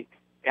Joel Embiid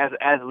as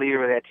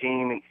leader of that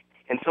team,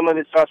 and some of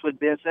it starts with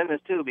Ben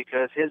Simmons too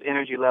because his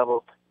energy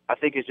level I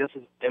think is just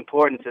as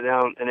important to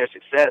them and their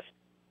success.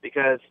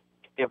 Because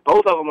if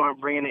both of them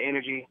aren't bringing the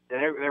energy, then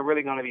they're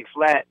really going to be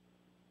flat.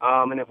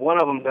 And if one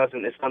of them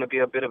doesn't, it's going to be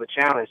a bit of a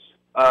challenge.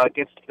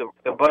 Against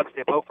the Bucks,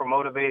 they both were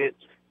motivated.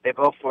 They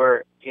both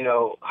were,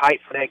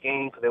 hyped for that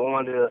game because they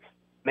wanted to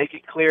make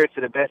it clear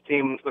to the best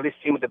team, or this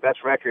team with the best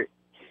record,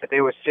 that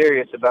they were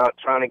serious about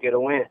trying to get a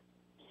win.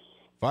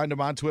 Find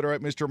him on Twitter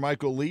at Mr.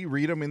 Michael Lee.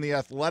 Read him in The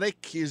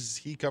Athletic.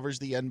 He covers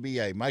the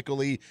NBA. Michael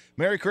Lee,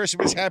 Merry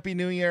Christmas, Happy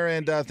New Year,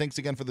 and thanks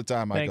again for the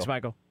time, Michael. Thanks,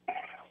 Michael.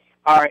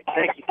 All right,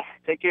 thank you.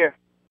 Take care.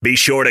 Be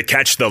sure to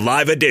catch the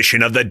live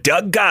edition of the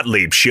Doug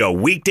Gottlieb Show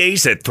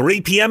weekdays at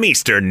 3 p.m.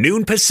 Eastern,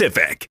 noon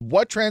Pacific.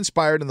 What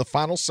transpired in the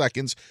final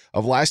seconds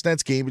of last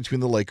night's game between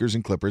the Lakers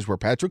and Clippers, where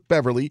Patrick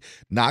Beverley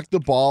knocked the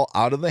ball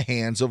out of the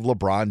hands of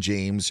LeBron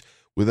James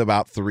with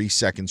about 3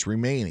 seconds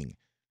remaining?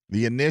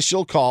 The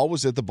initial call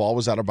was that the ball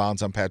was out of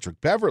bounds on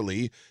Patrick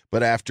Beverley,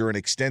 but after an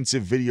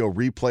extensive video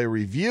replay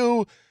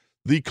review,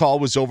 the call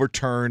was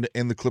overturned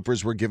and the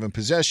Clippers were given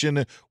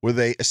possession where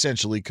they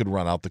essentially could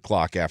run out the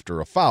clock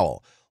after a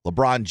foul.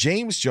 LeBron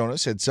James,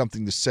 Jonas, had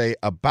something to say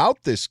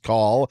about this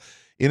call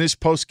in his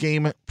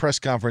post-game press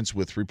conference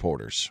with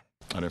reporters.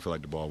 I didn't feel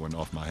like the ball went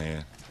off my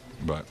hand,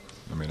 but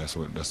I mean that's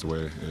the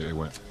way it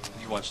went.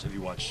 Have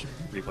you watched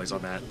replays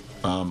on that?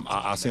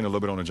 I've seen a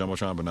little bit on the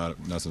jumbotron, but not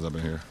since I've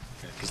been here.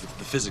 Because the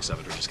physics of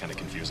it are just kind of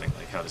confusing.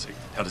 Like how does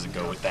it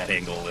go with that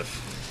angle?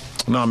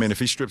 If no, I mean if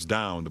he strips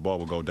down, the ball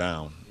will go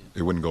down.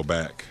 It wouldn't go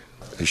back.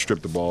 He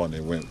stripped the ball and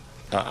it went.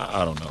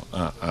 I don't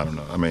know. I don't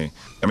know. I mean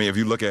if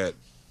you look at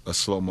a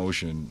slow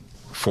motion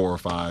 4 or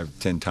 5,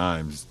 10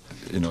 times,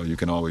 you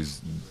can always,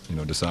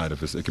 decide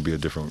if it could be a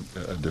different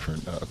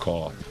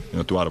call.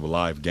 Throughout a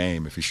live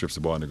game, if he strips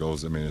the ball and it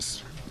goes, I mean,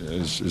 it's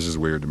just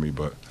weird to me.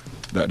 But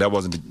that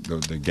wasn't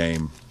the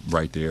game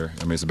right there.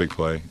 I mean, it's a big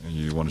play, and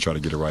you want to try to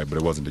get it right, but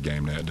it wasn't the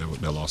game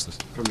that lost us.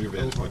 From your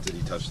vantage point, did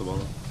he touch the ball?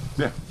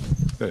 Yeah,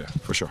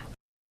 for sure.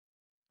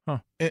 Huh.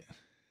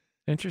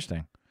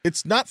 Interesting.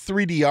 It's not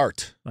 3D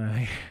art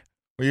where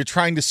you're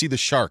trying to see the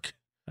shark.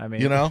 I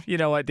mean, you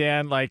know what,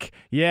 Dan? Like,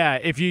 yeah,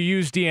 if you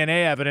use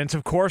DNA evidence,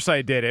 of course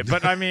I did it.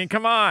 But I mean,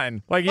 come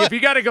on. Like, if you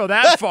got to go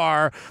that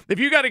far,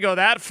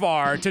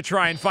 to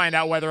try and find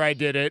out whether I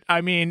did it,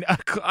 I mean,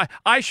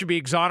 I should be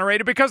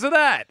exonerated because of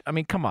that. I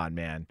mean, come on,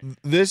 man.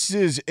 This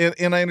is,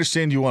 and I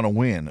understand you want to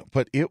win,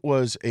 but it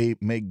was a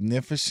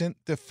magnificent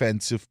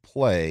defensive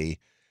play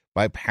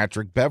by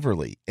Patrick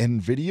Beverley,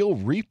 and video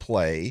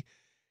replay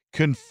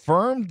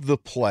confirmed the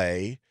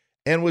play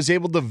and was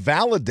able to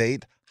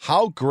validate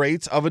how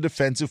great of a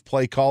defensive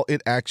play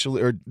it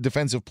actually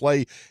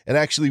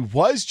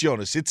was,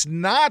 Jonas. It's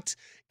not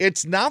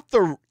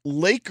the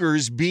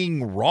Lakers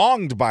being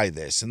wronged by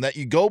this and that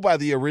you go by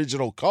the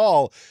original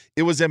call.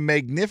 It was a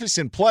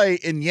magnificent play,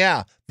 and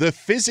yeah, the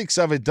physics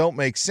of it don't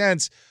make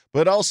sense,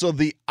 but also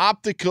the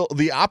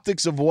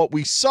optics of what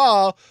we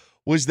saw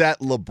was that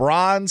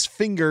LeBron's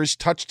fingers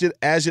touched it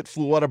as it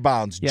flew out of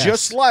bounds. Yes.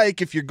 Just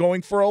like if you're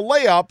going for a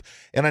layup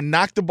and I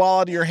knock the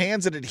ball out of your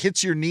hands and it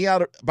hits your knee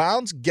out of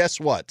bounds, guess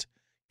what?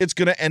 It's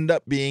going to end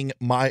up being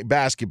my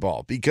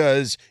basketball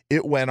because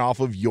it went off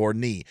of your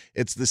knee.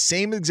 It's the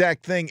same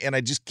exact thing, and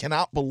I just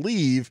cannot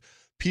believe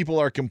people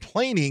are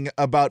complaining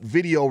about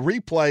video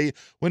replay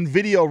when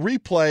video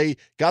replay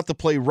got the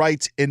play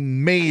right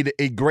and made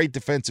a great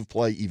defensive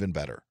play even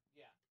better.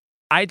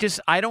 I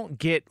don't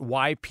get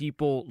why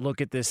people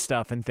look at this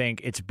stuff and think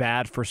it's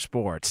bad for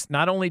sports,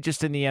 not only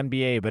just in the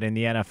NBA, but in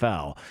the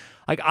NFL.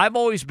 Like, I've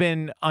always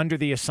been under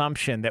the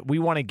assumption that we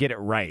want to get it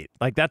right.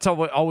 Like, that's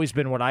always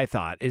been what I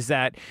thought, is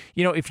that,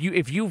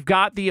 if you've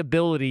got the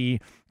ability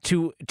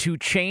to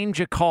change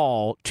a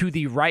call to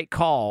the right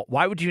call,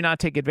 why would you not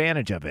take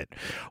advantage of it?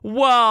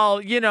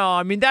 Well,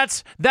 I mean,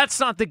 that's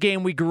not the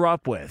game we grew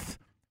up with.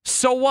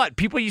 So what?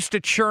 People used to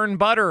churn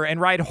butter and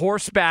ride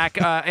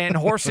horseback and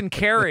horse and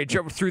carriage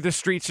through the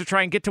streets to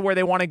try and get to where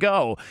they want to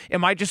go.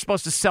 Am I just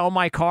supposed to sell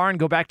my car and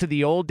go back to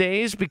the old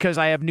days because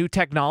I have new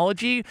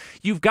technology?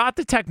 You've got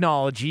the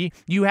technology.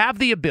 You have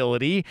the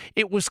ability.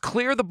 It was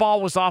clear the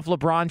ball was off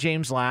LeBron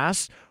James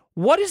last.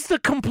 What is the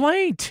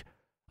complaint?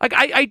 Like,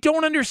 I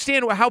don't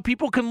understand how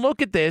people can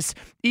look at this,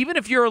 even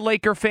if you're a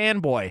Laker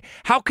fanboy.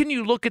 How can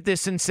you look at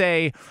this and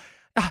say,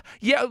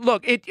 yeah,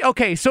 look,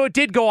 so it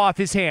did go off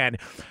his hand.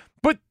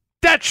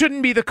 That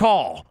shouldn't be the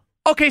call.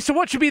 Okay, so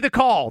what should be the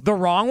call? The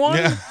wrong one?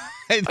 Yeah.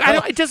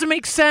 It doesn't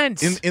make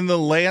sense. In the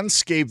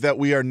landscape that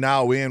we are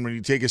now in, when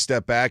you take a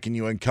step back and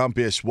you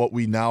encompass what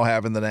we now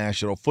have in the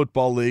National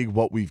Football League,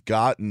 what we've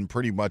got in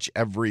pretty much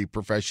every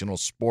professional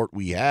sport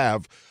we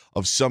have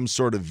of some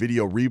sort of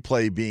video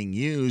replay being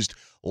used,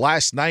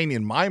 last night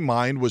in my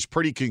mind was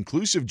pretty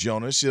conclusive,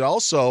 Jonas. It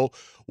also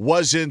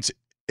wasn't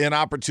an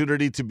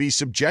opportunity to be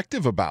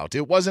subjective about.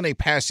 It wasn't a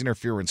pass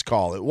interference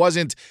call. It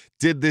wasn't,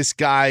 did this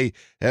guy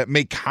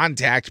make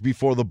contact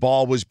before the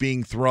ball was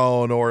being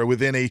thrown or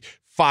within a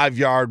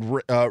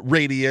 5-yard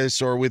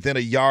radius or within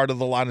a yard of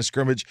the line of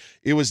scrimmage.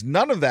 It was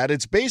none of that.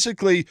 It's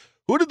basically,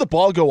 who did the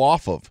ball go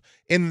off of?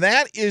 And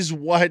that is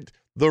what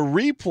the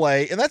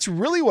replay, and that's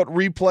really what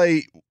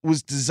replay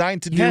was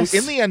designed to do in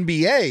the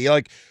NBA.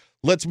 Like,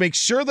 let's make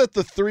sure that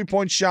the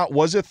three-point shot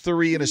was a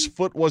three and his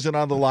foot wasn't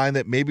on the line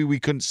that maybe we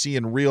couldn't see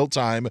in real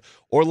time.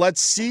 Or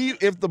let's see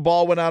if the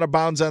ball went out of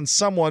bounds on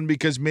someone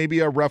because maybe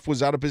a ref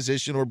was out of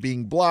position or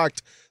being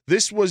blocked.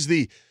 This was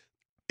the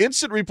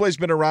instant replay's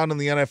been around in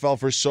the NFL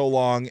for so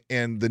long,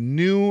 and the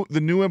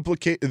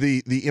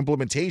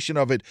implementation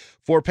of it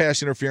for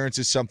pass interference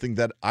is something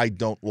that I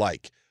don't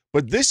like.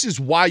 But this is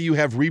why you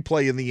have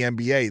replay in the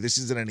NBA. This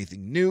isn't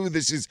anything new.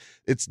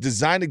 It's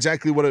designed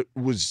exactly what it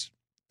was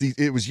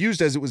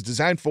used as it was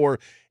designed for,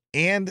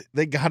 and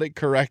they got it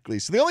correctly.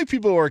 So the only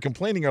people who are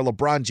complaining are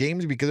LeBron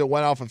James because it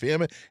went off of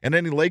him, and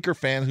any Laker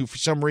fan who for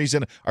some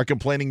reason are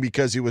complaining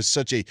because it was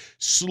such a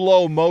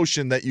slow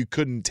motion that you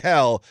couldn't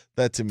tell.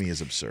 That to me is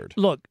absurd.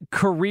 Look,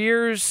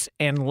 careers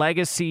and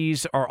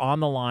legacies are on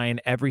the line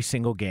every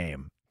single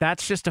game.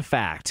 That's just a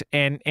fact,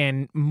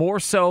 and more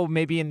so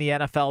maybe in the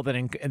NFL than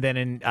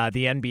in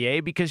the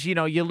NBA because,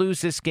 you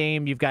lose this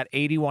game, you've got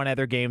 81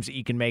 other games that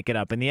you can make it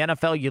up. In the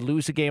NFL, you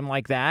lose a game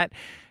like that,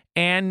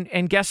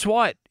 and guess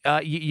what?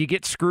 You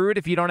get screwed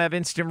if you don't have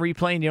instant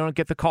replay and you don't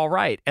get the call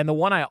right. And the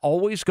one I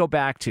always go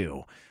back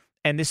to,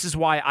 and this is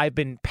why I've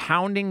been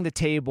pounding the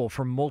table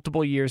for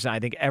multiple years, and I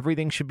think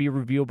everything should be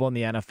reviewable in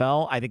the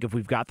NFL. I think if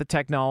we've got the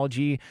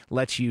technology,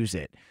 let's use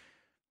it.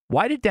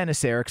 Why did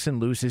Dennis Erickson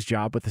lose his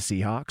job with the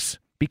Seahawks?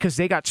 Because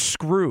they got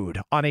screwed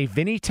on a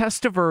Vinny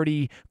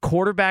Testaverde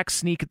quarterback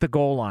sneak at the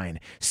goal line.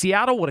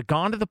 Seattle would have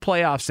gone to the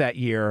playoffs that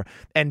year,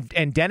 and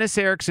Dennis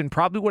Erickson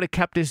probably would have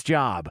kept his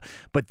job.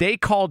 But they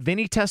called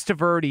Vinny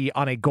Testaverde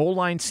on a goal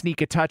line sneak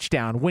a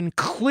touchdown when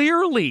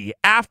clearly,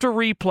 after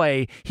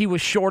replay, he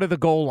was short of the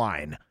goal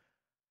line.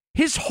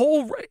 His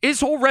whole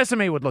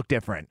resume would look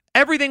different.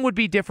 Everything would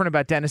be different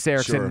about Dennis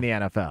Erickson in the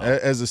NFL.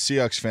 As a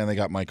Seahawks fan, they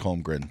got Mike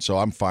Holmgren, so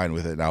I'm fine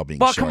with it now being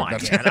short. Come on,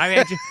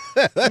 Dan.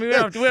 We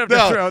don't have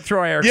to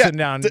throw Erickson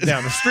down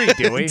the street,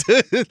 do we?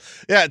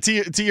 Yeah,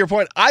 to your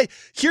point, I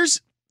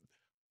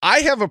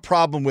have a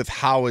problem with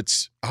how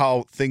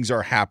things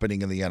are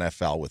happening in the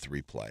NFL with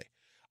replay.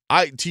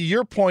 to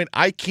your point,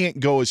 I can't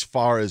go as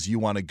far as you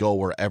want to go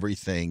where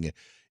everything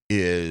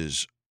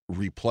is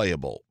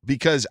replayable,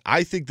 because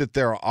I think that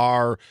there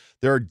are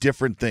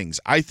different things.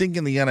 I think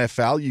in the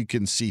NFL you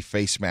can see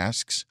face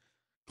masks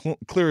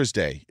clear as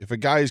day. If a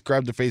guy has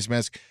grabbed a face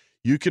mask,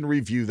 you can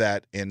review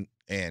that and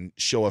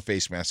show a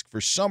face mask.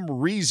 For some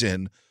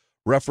reason,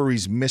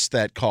 referees missed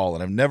that call,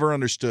 and I've never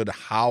understood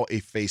how a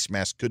face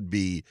mask could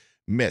be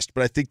missed,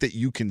 but I think that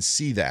you can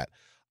see that.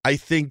 I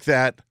think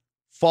that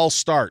false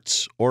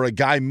starts or a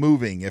guy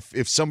moving,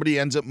 if somebody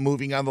ends up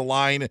moving on the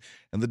line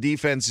and the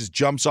defense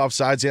jumps off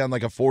sides on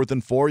like a 4th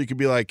and 4, you could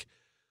be like,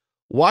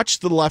 watch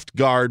the left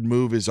guard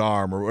move his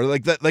arm or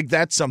like that. Like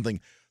that's something.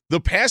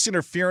 The pass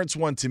interference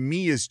one to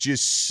me is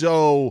just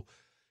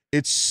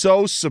it's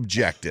so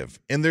subjective.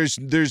 And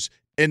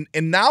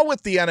and now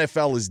what the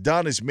NFL has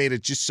done is made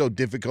it just so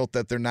difficult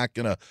that they're not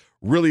going to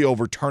really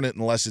overturn it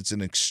unless it's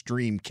an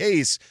extreme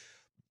case.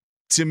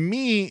 To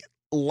me,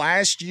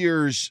 last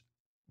year's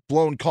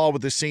blown call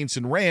with the Saints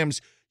and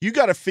Rams, you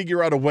got to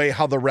figure out a way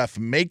how the ref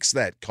makes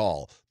that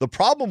call. The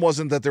problem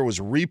wasn't that there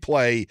wasn't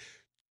replay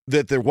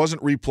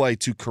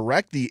to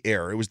correct the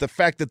error. It was the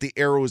fact that the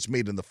error was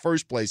made in the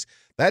first place.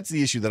 That's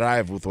the issue that I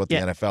have with what the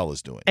NFL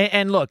is doing.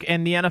 And look,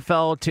 and the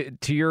NFL,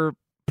 to your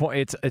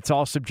point, it's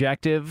all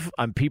subjective.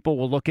 People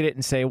will look at it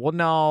and say, well,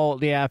 no,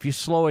 yeah, if you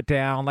slow it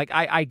down, like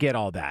I get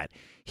all that.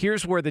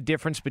 Here's where the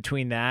difference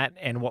between that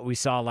and what we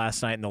saw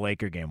last night in the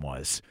Laker game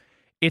was.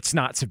 It's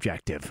not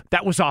subjective.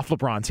 That was off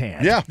LeBron's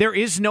hand. Yeah. There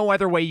is no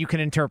other way you can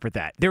interpret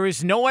that. There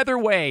is no other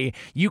way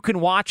you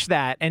can watch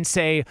that and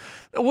say,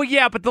 well,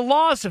 yeah, but the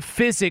laws of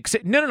physics.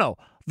 No.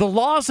 The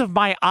laws of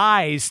my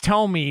eyes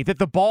tell me that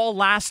the ball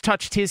last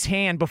touched his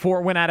hand before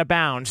it went out of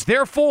bounds.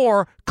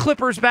 Therefore,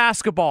 Clippers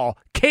basketball.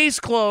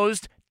 Case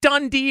closed.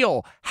 Done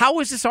deal.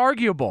 How is this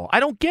arguable? I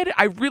don't get it.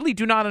 I really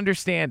do not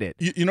understand it.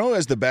 You know who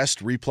has the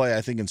best replay,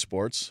 I think, in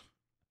sports?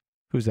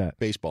 Who's that?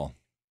 Baseball.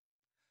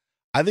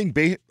 I think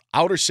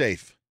out or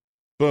safe.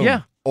 Boom.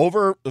 Yeah.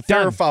 Over the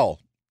fair or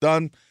foul.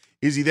 Done.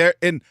 Is he there?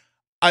 And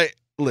I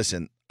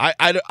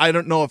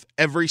don't know if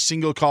every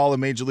single call in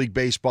Major League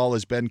Baseball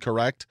has been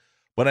correct,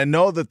 but I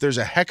know that there's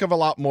a heck of a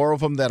lot more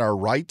of them that are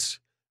right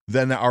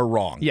than are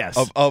wrong. Yes.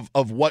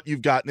 Of what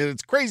you've gotten. And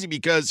it's crazy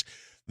because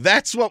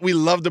that's what we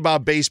loved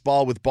about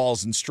baseball with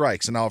balls and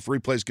strikes. And now if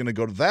replay is going to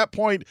go to that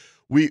point,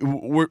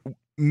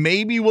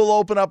 maybe we'll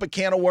open up a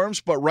can of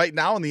worms, but right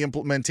now in the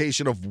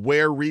implementation of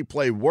where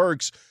replay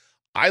works,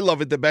 I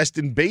love it the best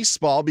in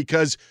baseball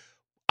because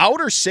out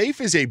or safe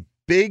is a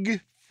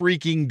big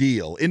freaking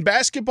deal. In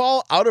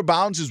basketball, out of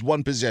bounds is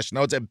one possession.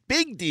 Now, it's a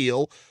big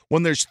deal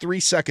when there's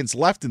 3 seconds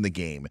left in the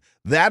game.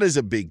 That is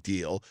a big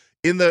deal.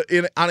 On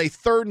a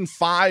 3rd and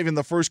 5 in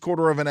the first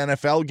quarter of an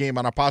NFL game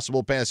on a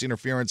possible pass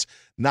interference,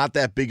 not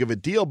that big of a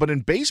deal. But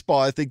in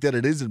baseball, I think that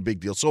it is a big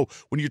deal. So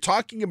when you're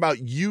talking about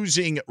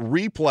using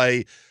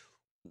replay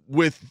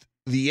with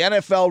the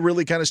NFL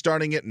really kind of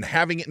starting it and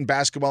having it in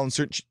basketball in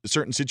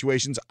certain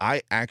situations,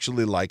 I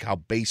actually like how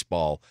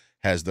baseball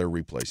has their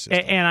replay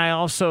system. And I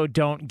also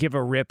don't give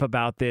a rip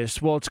about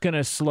this. Well, it's going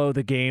to slow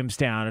the games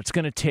down. It's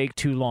going to take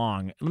too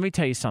long. Let me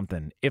tell you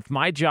something. If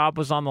my job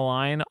was on the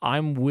line,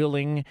 I'm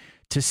willing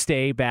to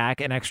stay back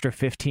an extra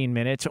 15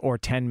 minutes or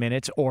 10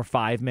 minutes or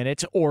 5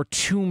 minutes or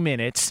 2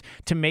 minutes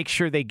to make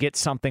sure they get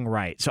something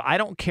right. So I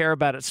don't care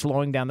about it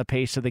slowing down the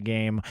pace of the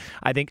game.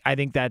 I think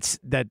that's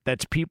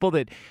people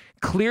that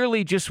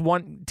clearly just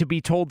want to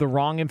be told the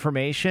wrong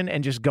information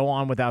and just go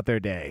on without their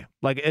day.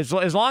 Like as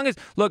long as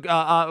look,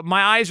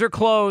 my eyes are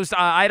closed.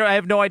 I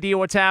have no idea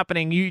what's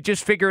happening. You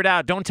just figure it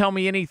out. Don't tell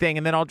me anything,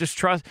 and then I'll just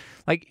trust.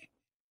 Like,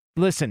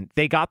 listen,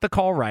 they got the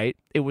call right.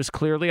 It was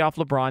clearly off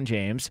LeBron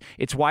James.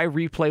 It's why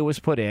replay was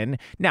put in.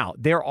 Now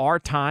there are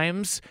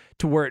times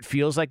to where it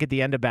feels like at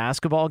the end of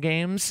basketball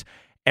games,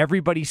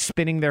 everybody's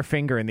spinning their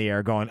finger in the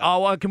air, going,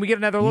 "Oh, well, can we get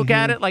another look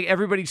at it?" Like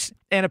everybody's,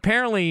 and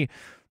apparently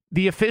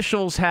the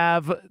officials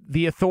have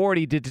the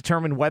authority to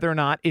determine whether or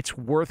not it's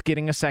worth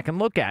getting a second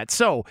look at.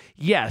 So,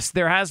 yes,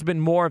 there has been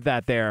more of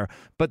that there,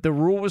 but the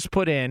rule was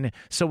put in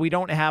so we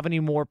don't have any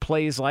more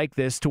plays like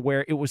this to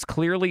where it was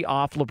clearly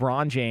off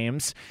LeBron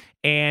James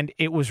and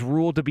it was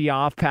ruled to be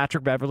off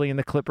Patrick Beverley and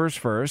the Clippers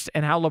first,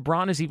 and how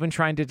LeBron is even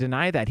trying to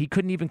deny that. He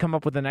couldn't even come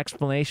up with an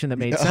explanation that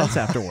made sense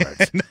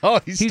afterwards. No,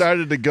 he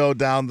started to go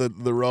down the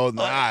road.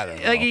 I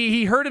don't know. Like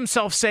he heard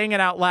himself saying it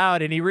out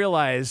loud, and he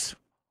realized,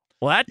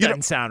 well, that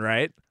doesn't sound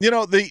right.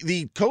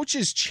 The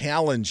coach's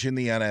challenge in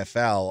the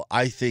NFL,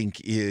 I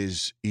think,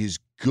 is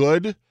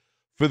good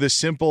for the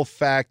simple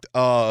fact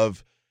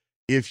of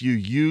if you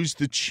use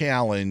the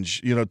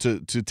challenge,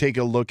 to take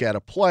a look at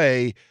a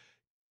play,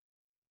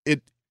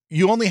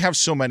 you only have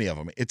so many of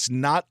them. It's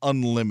not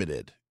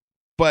unlimited.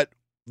 But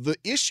the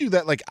issue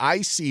that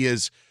I see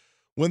is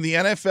when the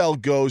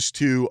NFL goes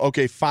to,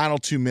 okay, final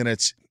 2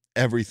 minutes,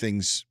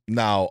 everything's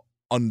now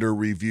under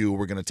review.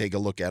 We're going to take a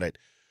look at it.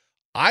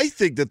 I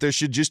think that there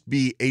should just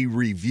be a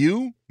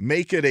review,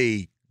 make it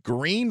a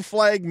green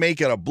flag, make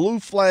it a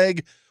blue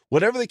flag,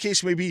 whatever the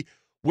case may be,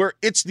 where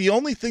it's the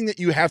only thing that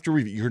you have to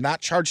review. You're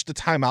not charged a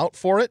timeout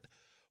for it,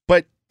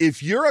 but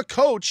if you're a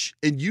coach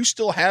and you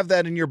still have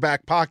that in your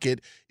back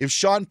pocket, if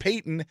Sean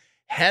Payton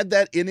had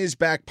that in his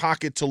back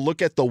pocket to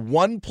look at the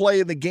one play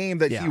in the game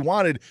that he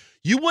wanted,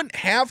 you wouldn't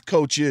have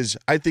coaches,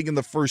 I think, in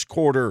the first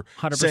quarter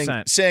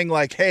 100%. saying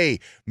like, hey,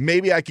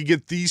 maybe I could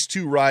get these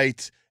two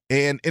right,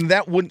 and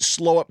that wouldn't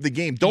slow up the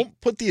game. Don't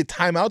put the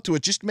timeout to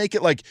it. Just make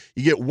it like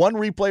you get one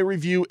replay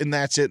review and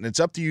that's it, and it's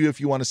up to you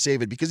if you want to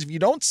save it. Because if you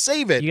don't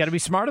save it, you got to be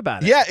smart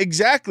about it. Yeah,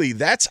 exactly.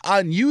 That's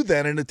on you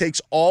then, and it takes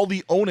all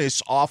the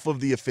onus off of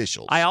the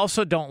officials. I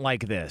also don't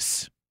like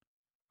this.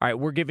 All right,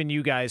 we're giving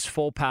you guys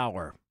full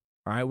power.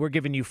 All right, we're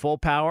giving you full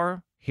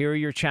power. Here are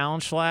your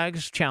challenge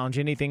flags. Challenge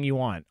anything you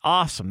want.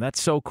 Awesome. That's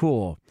so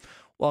cool.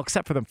 Well,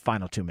 except for the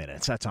final 2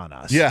 minutes. That's on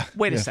us. Yeah.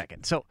 Wait a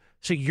second. So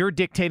you're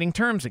dictating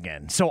terms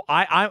again. So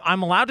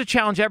I'm allowed to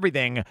challenge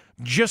everything,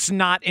 just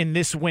not in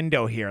this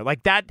window here.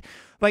 Like that.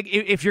 Like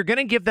if you're going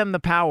to give them the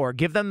power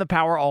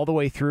all the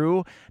way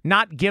through,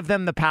 not give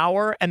them the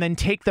power and then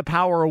take the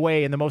power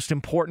away in the most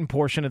important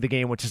portion of the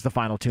game, which is the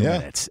final 2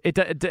 minutes.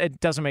 It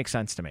doesn't make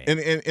sense to me.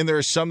 And there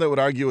are some that would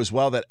argue as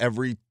well that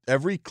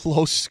every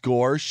close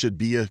score should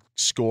be a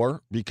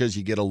score because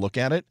you get a look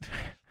at it.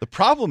 The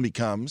problem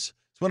becomes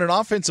when an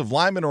offensive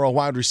lineman or a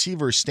wide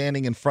receiver is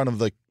standing in front of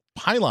the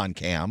pylon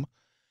cam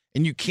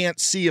and you can't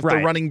see if the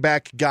running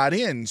back got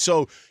in.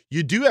 So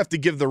you do have to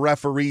give the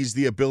referees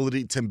the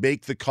ability to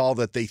make the call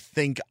that they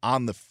think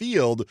on the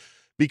field,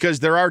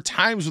 because there are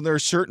times when there are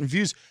certain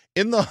views.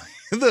 In the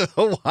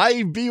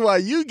Hawaii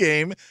BYU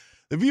game,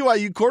 the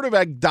BYU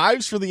quarterback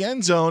dives for the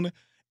end zone,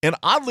 and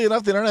oddly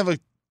enough, they don't have a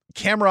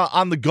camera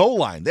on the goal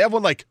line. They have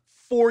one like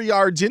 4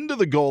 yards into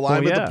the goal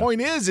line. But the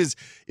point is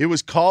it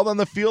was called on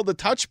the field a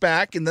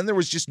touchback, and then there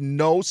was just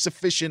no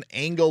sufficient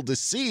angle to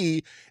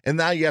see, and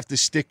now you have to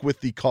stick with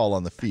the call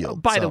on the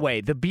field. By the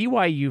way, the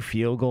BYU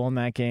field goal in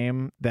that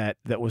game that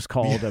was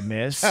called a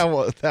miss.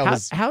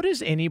 How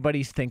does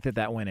anybody think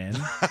that went in?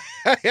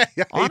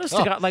 Honest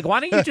to God, like, why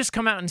don't you just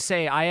come out and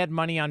say, I had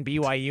money on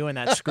BYU and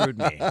that screwed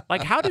me?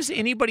 Like, how does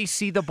anybody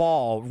see the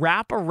ball,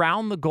 wrap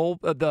around the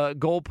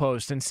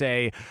goalpost and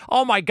say,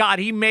 oh my God,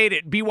 he made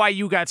it,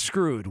 BYU got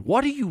screwed?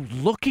 What are you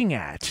looking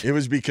at? It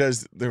was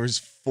because there was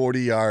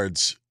 40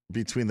 yards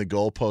between the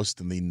goalpost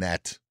and the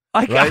net.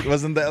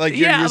 Wasn't that like?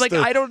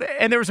 I don't.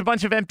 And there was a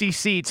bunch of empty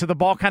seats, so the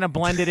ball kind of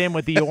blended in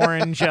with the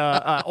orange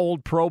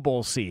old Pro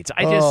Bowl seats.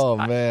 I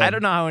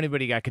don't know how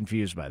anybody got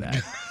confused by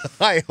that.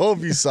 I hope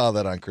you saw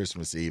that on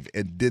Christmas Eve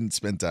and didn't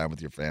spend time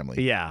with your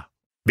family. Yeah.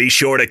 Be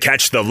sure to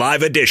catch the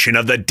live edition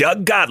of the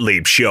Doug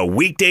Gottlieb Show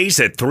weekdays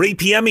at 3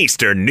 p.m.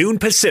 Eastern, noon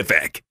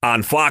Pacific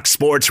on Fox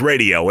Sports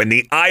Radio and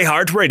the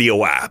iHeart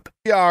Radio app.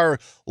 We are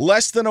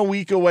less than a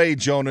week away,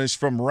 Jonas,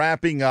 from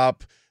wrapping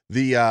up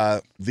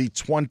the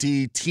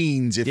 20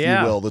 teens, if you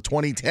will, the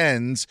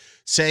 2010s,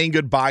 saying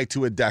goodbye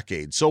to a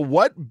decade. So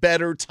what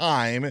better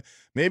time,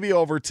 maybe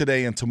over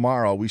today and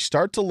tomorrow, we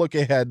start to look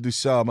ahead to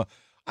some,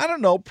 I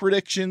don't know,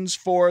 predictions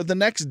for the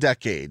next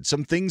decade,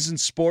 some things in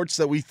sports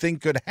that we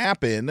think could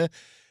happen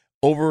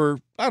over,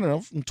 I don't know,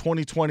 from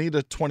 2020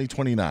 to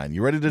 2029.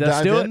 You ready to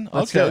dive in?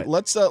 Okay,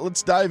 let's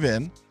dive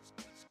in.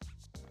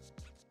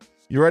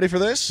 You ready for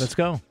this? Let's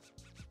go.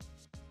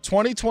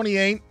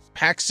 2028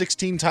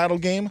 Pac-16 title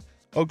game.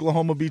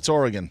 Oklahoma beats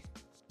Oregon.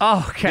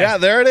 Oh, okay. Yeah,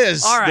 there it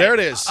is. All right. There it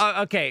is.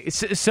 Okay.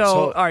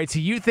 So, all right. So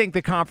you think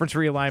the conference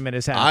realignment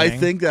is happening? I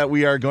think that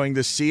we are going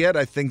to see it.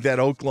 I think that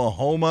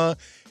Oklahoma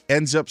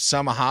ends up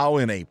somehow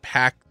in a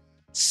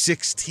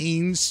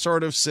Pac-16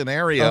 sort of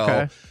scenario.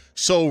 Okay.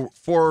 So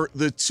for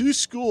the two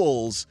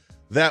schools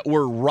that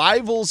were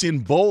rivals in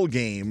bowl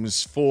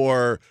games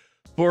for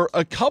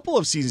a couple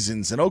of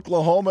seasons, and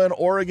Oklahoma and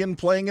Oregon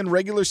playing in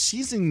regular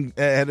season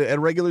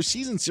regular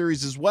season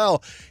series as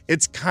well,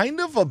 it's kind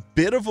of a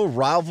bit of a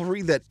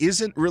rivalry that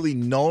isn't really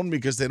known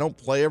because they don't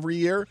play every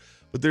year,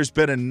 but there's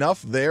been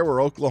enough there where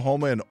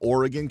Oklahoma and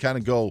Oregon kind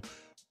of go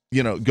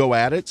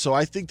at it. So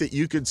I think that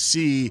you could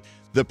see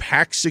the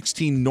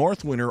Pac-16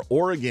 North winner,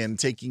 Oregon,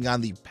 taking on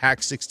the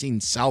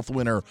Pac-16 South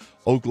winner,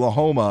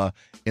 Oklahoma,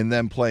 and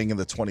then playing in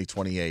the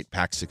 2028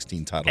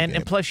 Pac-16 title game.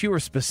 And plus, you were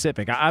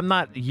specific. I'm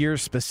not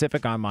years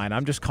specific on mine.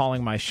 I'm just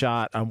calling my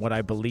shot on what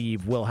I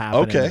believe will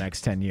happen in the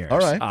next 10 years. All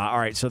right. All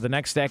right. So the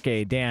next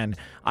decade, Dan,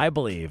 I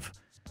believe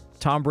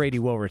Tom Brady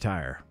will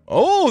retire.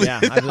 Oh, yeah,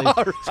 I believe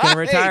he's going to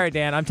retire,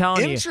 Dan. I'm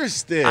telling you.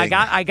 Interesting.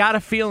 I got a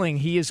feeling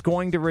he is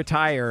going to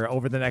retire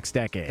over the next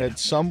decade. At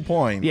some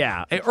point.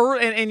 Yeah.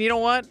 And you know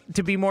what?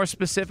 To be more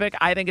specific,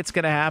 I think it's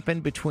going to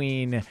happen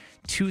between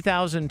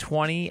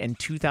 2020 and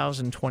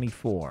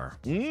 2024.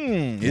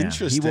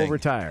 Interesting. He will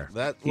retire.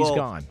 He's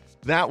gone.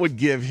 That would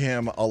give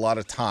him a lot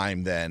of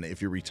time then,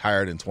 if he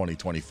retired in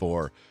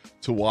 2024,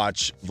 to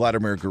watch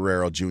Vladimir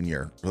Guerrero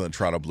Jr. for the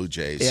Toronto Blue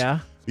Jays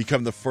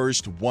become the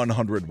first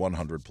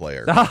 100-100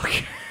 player.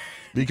 Okay.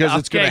 Because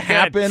it's going to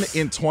happen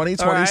in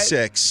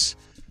 2026.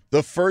 Right.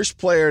 The first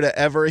player to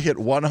ever hit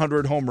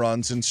 100 home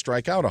runs and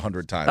strike out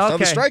 100 times. Okay. Now,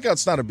 the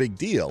strikeout's not a big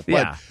deal,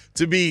 but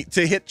to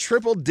hit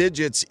triple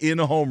digits in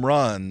home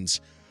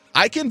runs,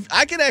 I can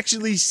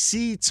actually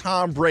see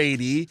Tom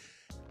Brady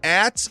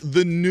at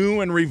the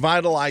new and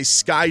revitalized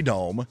Sky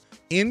Dome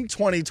in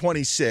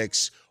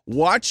 2026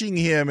 watching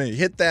him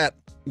hit that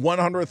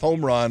 100th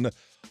home run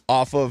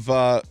off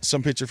of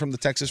some pitcher from the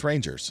Texas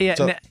Rangers. Yeah,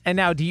 So, and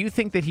now, do you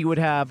think that he would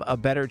have a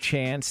better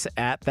chance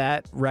at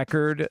that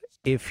record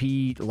if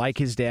he, like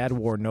his dad,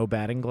 wore no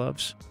batting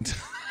gloves?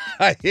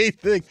 I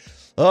think.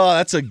 Oh,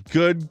 that's a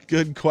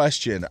good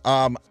question.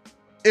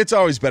 It's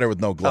always better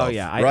with no glove. Oh,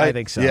 yeah, right? I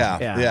think so. Yeah,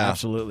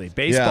 absolutely.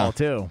 Baseball,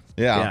 too.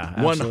 Yeah,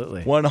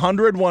 absolutely.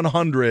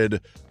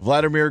 100,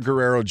 Vladimir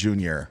Guerrero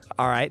Jr.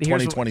 All right.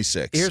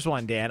 2026. Here's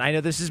one, Dan. I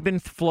know this has been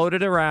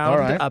floated around. All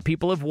right.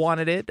 People have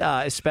wanted it,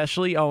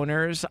 especially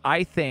owners.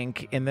 I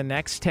think in the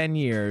next 10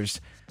 years,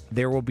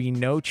 there will be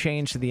no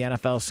change to the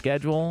NFL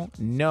schedule,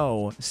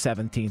 no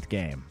 17th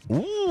game.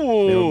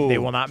 Ooh. They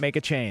will not make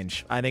a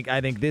change. I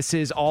think this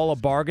is all a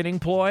bargaining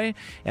ploy,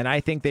 and I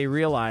think they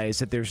realize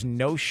that there's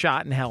no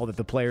shot in hell that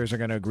the players are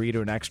going to agree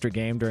to an extra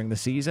game during the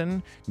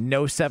season.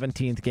 No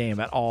 17th game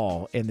at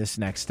all in this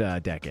next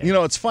decade. You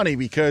know, it's funny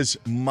because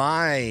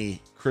my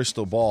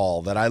crystal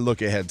ball that I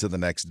look ahead to the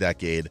next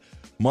decade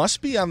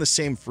must be on the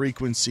same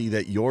frequency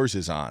that yours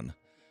is on,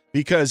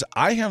 because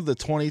I have the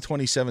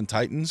 2027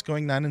 Titans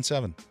going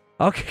 9-7.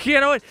 Okay, you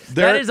know what?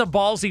 That is a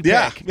ballsy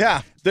pick.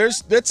 Yeah.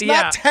 It's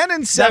not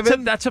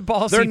 10-7. That's a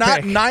ballsy pick. They're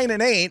not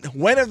 9-8.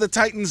 When have the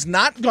Titans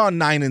not gone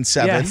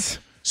 9-7? Yes.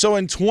 So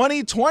in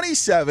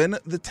 2027,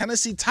 the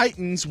Tennessee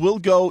Titans will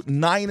go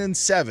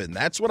 9-7.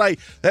 That's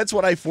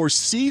what I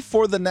foresee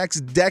for the next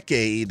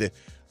decade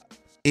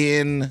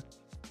in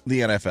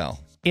the NFL.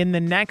 In the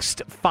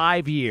next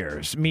 5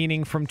 years,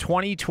 meaning from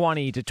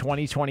 2020 to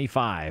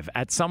 2025,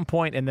 at some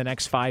point in the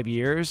next 5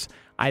 years,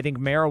 I think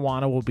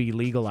marijuana will be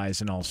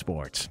legalized in all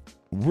sports.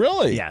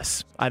 Really?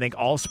 Yes. I think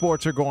all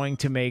sports are going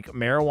to make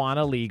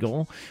marijuana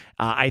legal.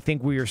 I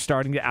think we are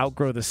starting to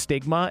outgrow the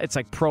stigma. It's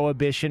like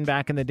prohibition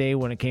back in the day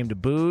when it came to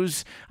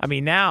booze. I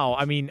mean,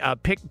 now,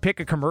 pick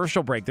a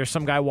commercial break. There's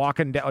some guy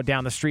walking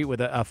down the street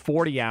with a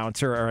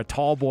 40-ounce or a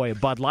tall boy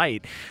of Bud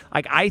Light.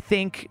 Like, I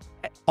think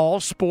all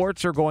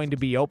sports are going to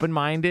be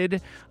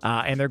open-minded,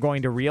 and they're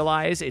going to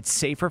realize it's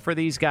safer for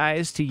these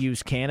guys to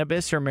use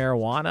cannabis or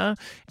marijuana,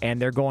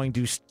 and they're going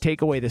to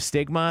take away the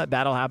stigma.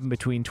 That'll happen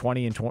between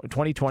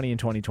 2020 and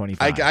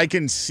 2025. I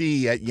can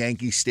see at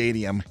Yankee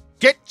Stadium,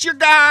 get your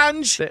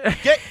guns,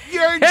 get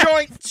your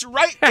joints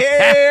right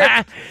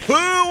here. Who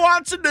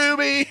wants a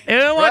doobie?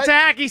 Who wants a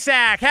hacky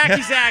sack?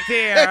 Hacky sack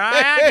here.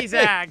 Hacky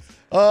sack.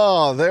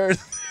 Oh, there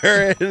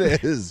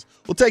it is.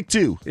 We'll take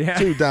two. Yeah.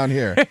 Two down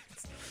here.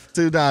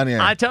 Two down here.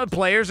 I tell you,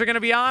 players are going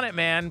to be on it,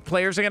 man.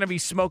 Players are going to be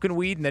smoking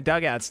weed in the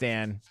dugout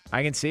stand.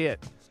 I can see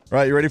it.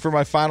 Right, you ready for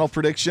my final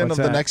prediction What's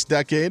of that? the next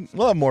decade?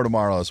 We'll have more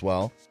tomorrow as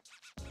well.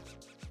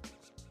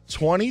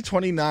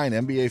 2029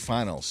 NBA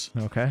Finals.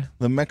 Okay.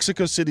 The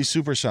Mexico City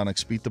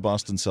Supersonics beat the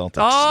Boston Celtics.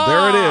 Oh,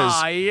 there it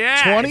is.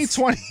 yes.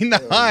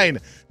 2029.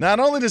 Not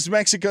only does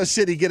Mexico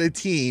City get a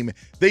team,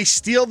 they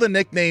steal the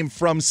nickname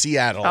from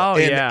Seattle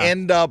and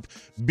end up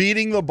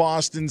beating the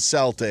Boston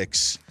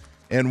Celtics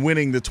and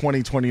winning the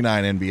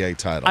 2029 NBA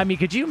title. I mean,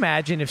 could you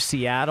imagine if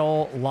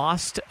Seattle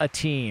lost a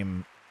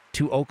team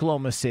to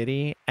Oklahoma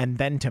City and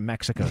then to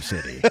Mexico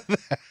City?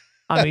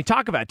 I mean,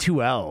 talk about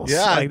two L's.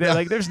 Yeah,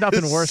 there's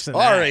nothing worse than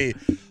sorry.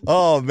 that.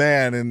 Oh,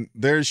 man. And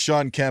there's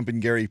Sean Kemp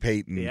and Gary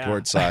Payton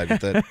courtside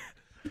with that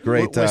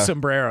great with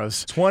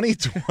sombreros.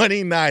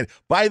 2029.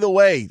 By the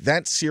way,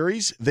 that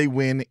series, they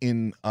win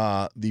in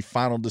the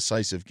final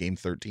decisive game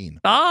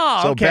 13. Oh,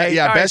 so okay.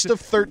 Best of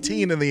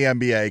 13 in the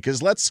NBA,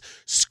 because let's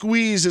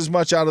squeeze as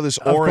much out of this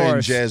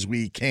orange as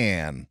we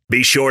can.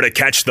 Be sure to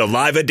catch the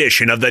live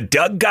edition of the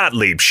Doug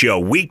Gottlieb Show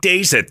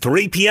weekdays at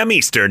 3 p.m.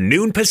 Eastern,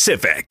 noon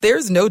Pacific.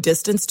 There's no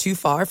distance too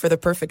far for the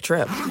perfect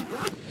trip.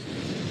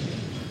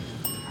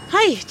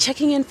 Hi,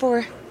 checking in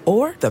for...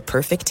 Or the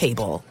perfect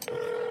table.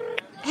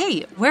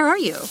 Hey, where are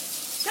you?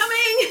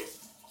 Coming!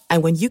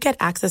 And when you get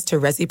access to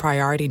Resi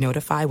Priority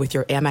Notify with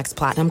your Amex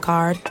Platinum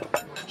card...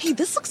 Hey,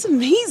 this looks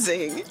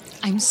amazing.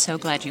 I'm so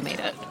glad you made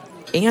it.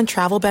 And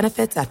travel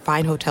benefits at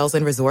fine hotels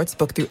and resorts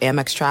booked through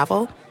Amex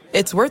Travel,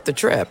 it's worth the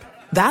trip.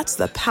 That's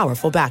the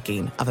powerful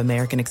backing of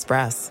American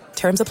Express.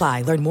 Terms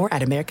apply. Learn more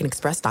at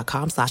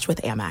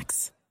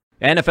americanexpress.com/withAmex.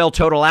 NFL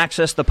Total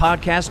Access, the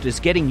podcast, is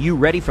getting you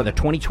ready for the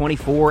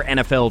 2024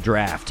 NFL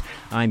Draft.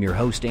 I'm your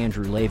host,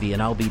 Andrew Levy,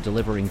 and I'll be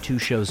delivering 2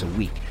 shows a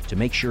week to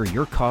make sure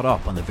you're caught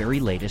up on the very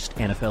latest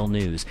NFL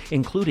news,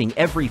 including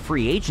every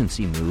free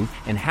agency move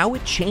and how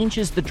it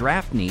changes the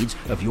draft needs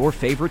of your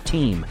favorite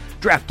team.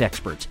 Draft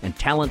experts and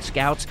talent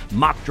scouts,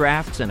 mock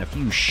drafts, and a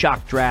few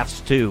shock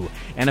drafts, too.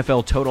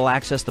 NFL Total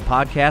Access, the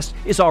podcast,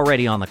 is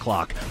already on the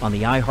clock on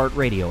the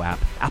iHeartRadio app,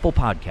 Apple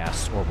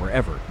Podcasts, or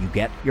wherever you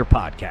get your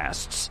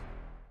podcasts.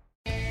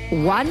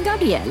 Juan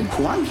Gabriel,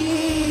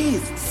 Juanquis,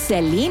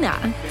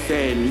 Selena,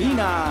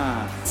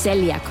 Selena,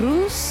 Celia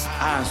Cruz,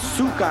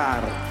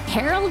 Azúcar,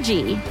 Harold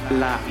G,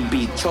 La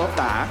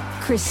Bichota,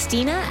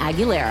 Christina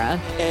Aguilera,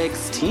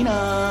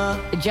 Ex-Tina.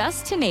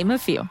 Just to name a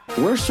few.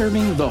 We're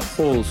serving the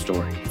whole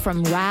story.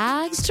 From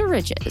rags to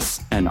riches.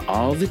 And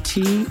all the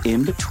tea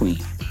in between.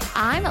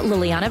 I'm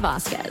Liliana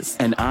Vasquez.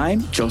 And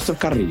I'm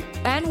Joseph Carrillo.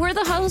 And we're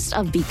the host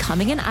of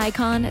Becoming an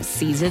Icon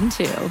Season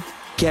 2.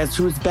 Guess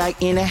who's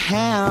back in the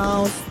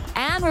house?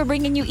 And we're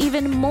bringing you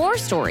even more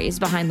stories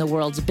behind the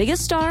world's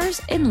biggest stars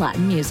in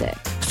Latin music.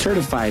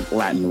 Certified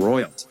Latin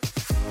royalty.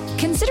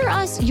 Consider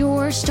us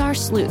your star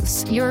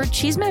sleuths, your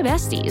chisme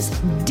besties,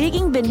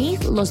 digging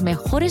beneath los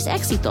mejores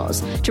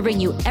éxitos to bring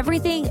you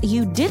everything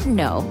you didn't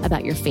know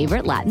about your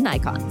favorite Latin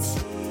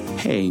icons.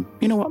 Hey,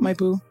 you know what, my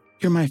boo?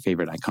 You're my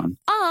favorite icon.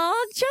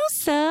 Aw,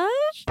 Joseph.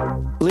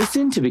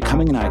 Listen to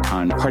Becoming an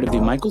Icon, part of the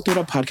Michael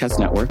Dura Podcast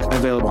Network,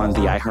 available on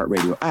the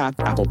iHeartRadio app,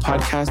 Apple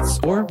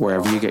Podcasts, or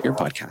wherever you get your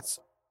podcasts.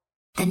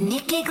 The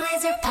Nikki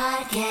Glaser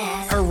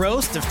Podcast. Her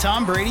roast of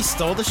Tom Brady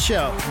stole the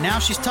show. Now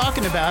she's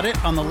talking about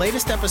it on the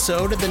latest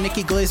episode of the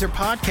Nikki Glaser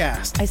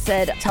Podcast. I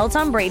said, tell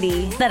Tom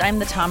Brady that I'm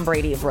the Tom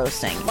Brady of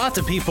roasting. Lots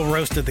of people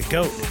roasted the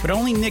GOAT, but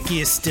only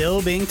Nikki is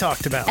still being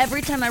talked about.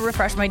 Every time I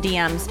refresh my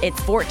DMs, it's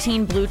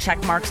 14 blue check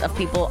marks of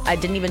people I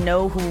didn't even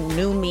know who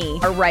knew me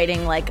are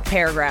writing like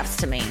paragraphs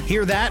to me.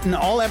 Hear that in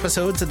all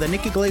episodes of the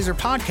Nikki Glaser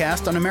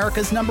Podcast on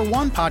America's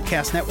 #1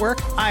 podcast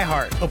network,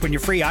 iHeart. Open your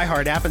free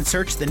iHeart app and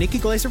search the Nikki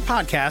Glaser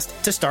Podcast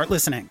to start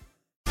listening.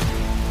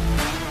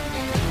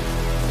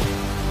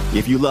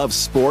 If you love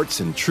sports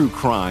and true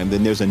crime,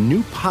 then there's a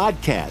new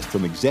podcast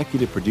from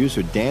executive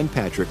producer Dan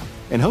Patrick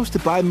and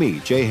hosted by me,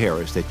 Jay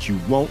Harris, that you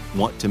won't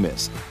want to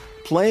miss.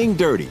 Playing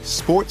Dirty: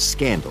 Sports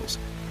Scandals.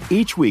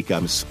 Each week,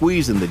 I'm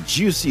squeezing the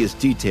juiciest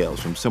details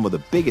from some of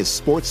the biggest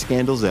sports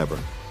scandals ever.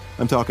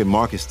 I'm talking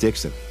Marcus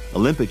Dixon,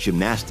 Olympic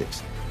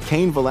gymnastics,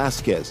 Cain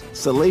Velasquez,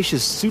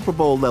 salacious Super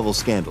Bowl-level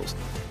scandals.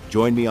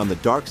 Join me on the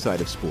dark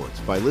side of sports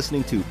by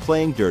listening to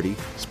Playing Dirty: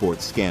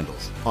 Sports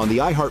Scandals on the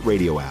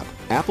iHeartRadio app,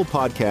 Apple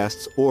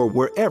Podcasts, or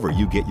wherever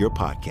you get your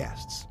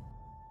podcasts.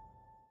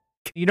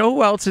 You know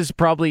who else is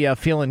probably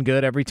feeling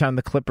good every time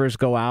the Clippers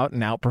go out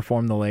and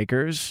outperform the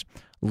Lakers?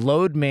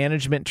 Load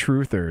management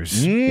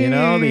truthers. You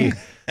know, the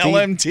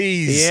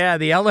LMTs. Yeah,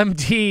 the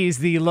LMTs,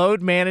 the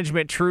load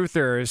management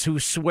truthers who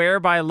swear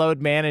by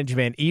load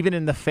management, even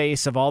in the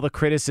face of all the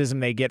criticism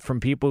they get from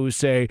people who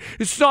say,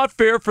 it's not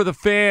fair for the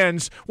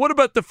fans. What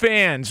about the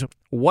fans?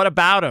 What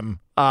about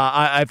them?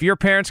 If your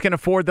parents can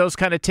afford those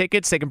kind of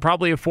tickets, they can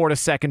probably afford a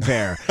second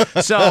pair.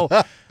 So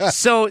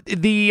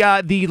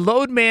the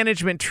load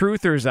management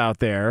truthers out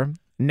there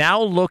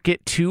now look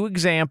at two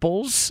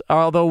examples,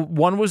 although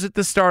one was at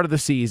the start of the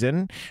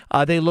season.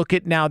 They look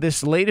at now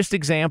this latest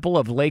example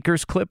of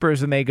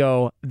Lakers-Clippers, and they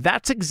go,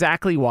 that's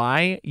exactly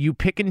why you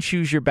pick and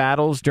choose your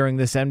battles during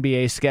this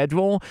NBA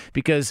schedule,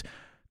 because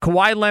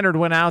Kawhi Leonard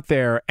went out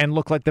there and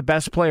looked like the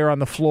best player on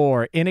the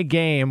floor in a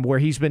game where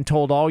he's been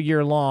told all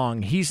year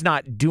long he's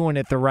not doing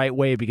it the right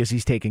way because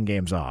he's taking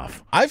games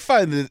off. I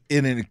find it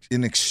in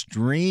an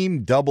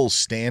extreme double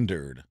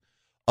standard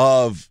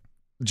of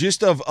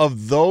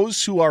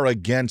those who are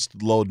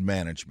against load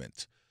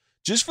management.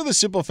 Just for the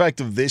simple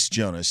fact of this,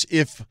 Jonas,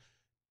 if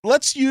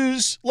let's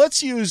use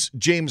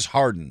James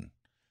Harden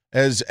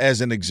as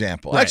an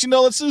example. Right. Actually,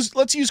 no, let's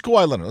use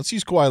Kawhi Leonard. Let's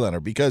use Kawhi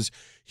Leonard because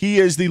he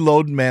is the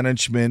load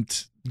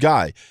management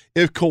guy.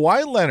 If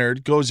Kawhi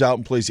Leonard goes out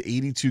and plays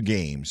 82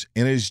 games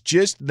and is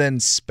just then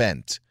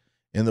spent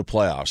in the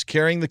playoffs,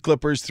 carrying the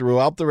Clippers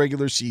throughout the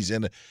regular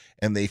season,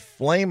 and they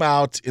flame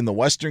out in the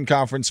Western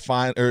Conference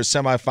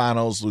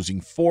semifinals, losing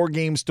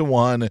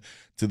 4-1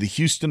 to the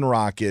Houston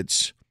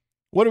Rockets,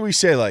 what do we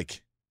say?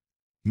 Like,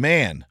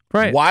 man,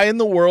 right, why in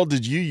the world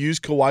did you use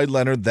Kawhi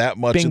Leonard that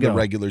much in the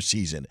regular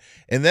season?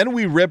 And then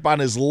we rip on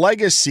his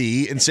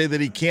legacy and say that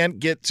he can't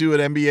get to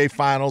an NBA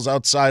Finals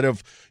outside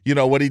of, you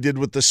know, what he did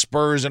with the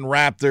Spurs and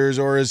Raptors,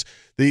 or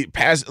the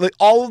past, like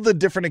all of the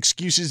different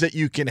excuses that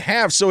you can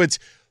have. So it's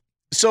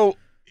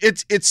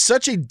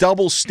such a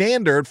double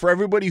standard for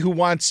everybody who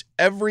wants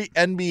every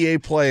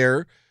NBA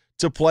player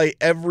to play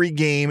every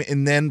game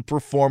and then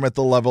perform at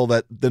the level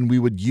that then we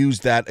would use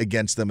that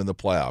against them in the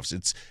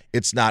playoffs.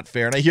 It's not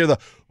fair. And I hear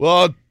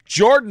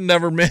Jordan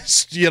never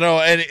missed,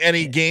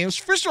 any games.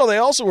 First of all, they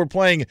also were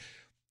playing,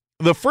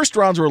 the first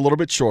rounds were a little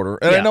bit shorter.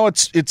 And I know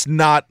it's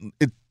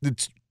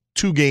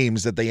 2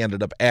 games that they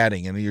ended up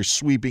adding, and you're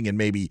sweeping in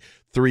maybe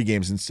 3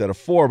 games instead of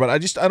 4. But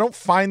I don't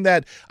find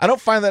that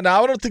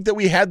now. I don't think that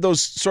we had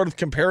those sort of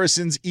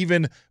comparisons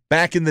even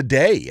back in the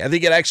day. I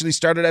think it actually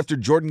started after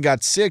Jordan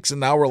got 6, and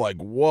now we're like,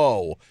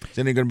 whoa, is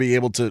anyone going to be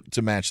able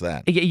to match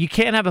that? You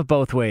can't have it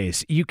both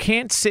ways. You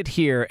can't sit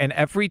here and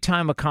every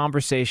time a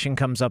conversation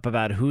comes up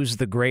about who's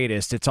the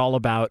greatest, it's all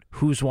about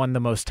who's won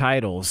the most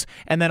titles,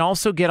 and then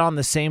also get on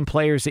the same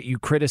players that you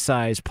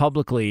criticize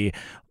publicly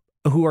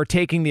who are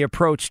taking the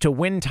approach to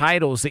win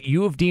titles that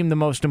you have deemed the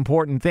most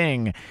important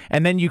thing,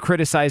 and then you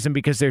criticize them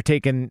because they're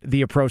taking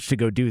the approach to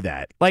go do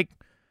that. Like,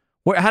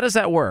 how does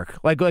that work?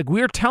 Like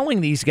we're telling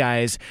these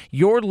guys,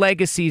 your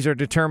legacies are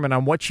determined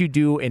on what you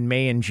do in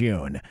May and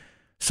June.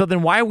 So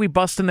then why are we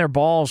busting their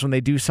balls when they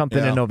do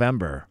something in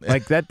November?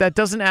 Like that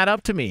doesn't add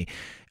up to me.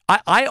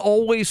 I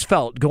always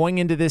felt going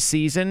into this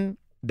season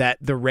that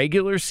the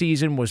regular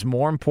season was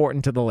more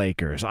important to the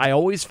Lakers. I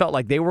always felt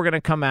like they were going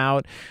to come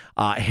out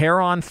hair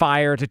on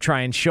fire to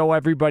try and show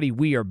everybody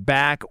we are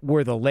back.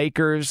 We're the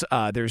Lakers.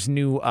 There's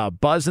new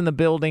buzz in the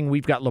building.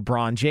 We've got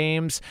LeBron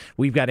James.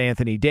 We've got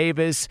Anthony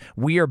Davis.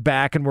 We are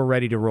back and we're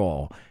ready to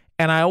roll.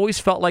 And I always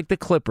felt like the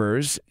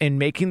Clippers, in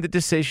making the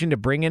decision to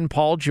bring in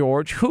Paul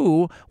George,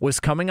 who was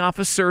coming off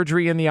of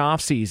surgery in the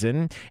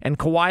offseason, and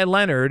Kawhi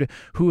Leonard,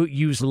 who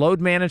used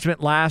load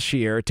management last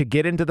year to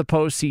get into the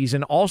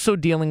postseason, also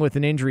dealing with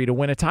an injury to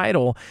win a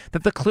title,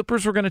 that the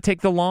Clippers were going to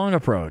take the long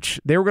approach.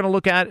 They were going to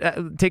look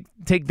at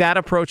take that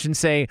approach and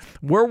say,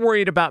 we're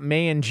worried about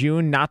May and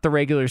June, not the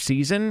regular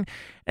season.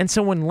 And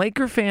so when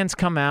Laker fans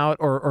come out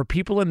or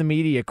people in the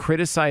media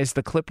criticize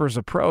the Clippers'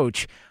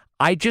 approach,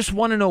 I just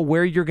want to know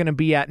where you're going to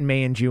be at in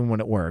May and June when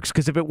it works.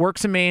 Because if it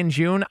works in May and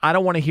June, I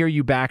don't want to hear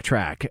you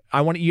backtrack.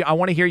 I want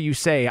to hear you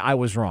say I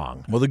was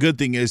wrong. Well, the good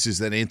thing is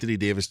that Anthony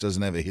Davis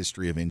doesn't have a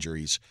history of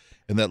injuries,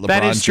 and that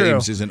LeBron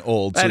James isn't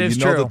old, so you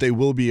know that they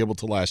will be able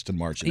to last in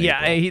March and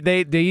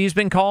April. He's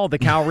been called the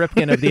Cal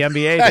Ripken of the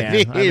NBA,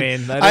 Dan. I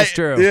mean, that is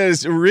true.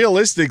 Yes,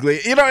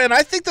 realistically, and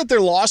I think that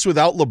their loss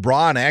without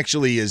LeBron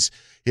actually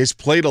has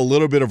played a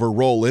little bit of a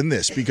role in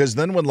this, because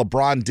then when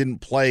LeBron didn't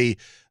play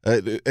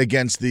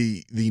against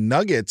the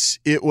Nuggets,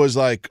 it was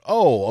like,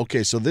 oh,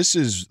 okay, so this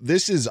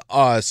is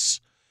us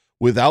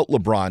without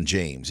LeBron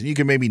James, and you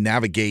can maybe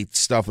navigate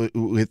stuff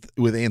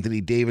with Anthony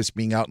Davis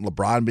being out and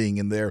LeBron being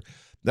in there.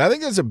 I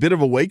think that's a bit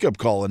of a wake-up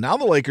call, and now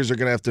the Lakers are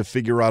going to have to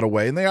figure out a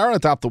way, and they are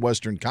atop the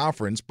Western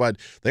Conference, but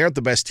they aren't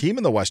the best team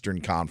in the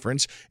Western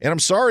Conference, and I'm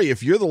sorry,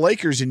 if you're the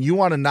Lakers and you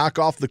want to knock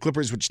off the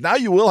Clippers, which now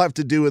you will have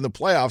to do in the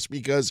playoffs,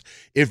 because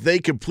if they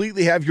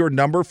completely have your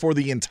number for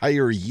the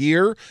entire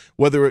year,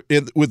 whether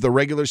with the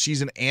regular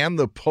season and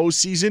the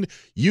postseason,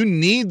 you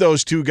need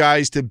those two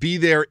guys to be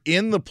there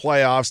in the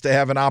playoffs to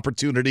have an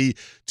opportunity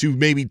to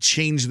maybe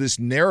change this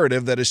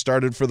narrative that has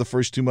started for the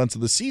first 2 months of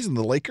the season.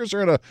 The Lakers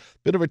are in a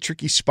bit of a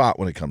tricky spot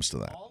when it comes to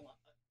that.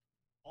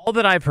 All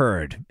that I've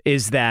heard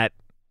is that,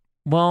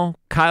 well,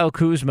 Kyle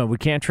Kuzma, we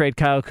can't trade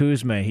Kyle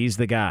Kuzma. He's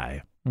the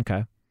guy.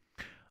 Okay.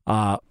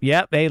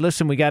 Yep. Hey,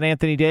 listen, we got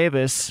Anthony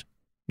Davis.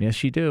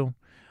 Yes, you do.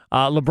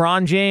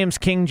 LeBron James,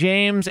 King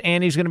James,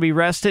 and he's going to be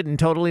rested and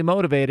totally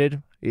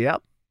motivated.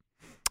 Yep.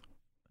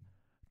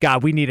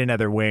 God, we need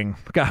another wing.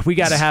 God, we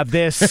got to have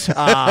this. We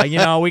got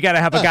to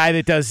have a guy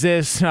that does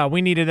this.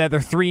 We need another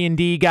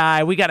 3-and-D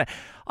guy. We got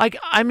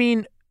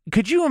to,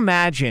 could you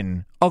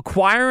imagine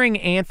acquiring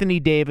Anthony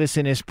Davis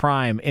in his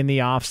prime in the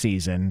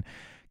offseason,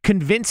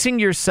 convincing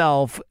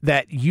yourself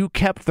that you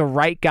kept the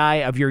right guy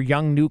of your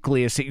young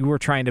nucleus that you were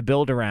trying to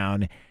build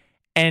around,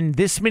 and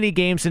this many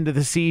games into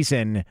the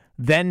season,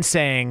 then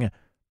saying,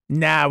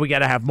 nah, we got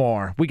to have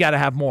more. We got to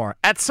have more.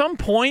 At some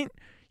point,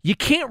 you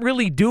can't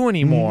really do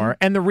anymore,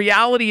 and the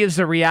reality is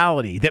the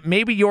reality, that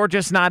maybe you're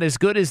just not as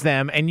good as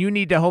them, and you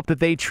need to hope that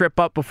they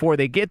trip up before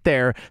they get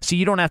there so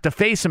you don't have to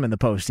face them in the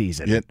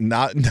postseason.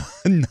 Yeah,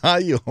 now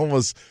you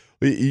almost –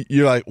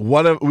 you're like,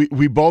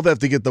 we both have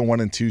to get the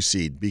 1 and 2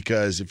 seed,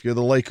 because if you're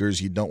the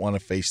Lakers, you don't want to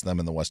face them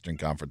in the Western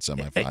Conference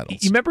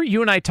semifinals. You remember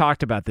you and I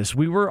talked about this.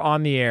 We were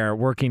on the air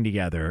working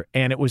together,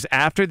 and it was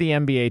after the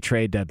NBA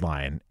trade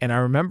deadline, and I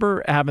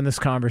remember having this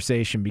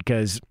conversation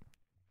because –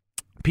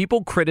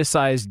 people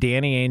criticized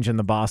Danny Ainge and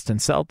the Boston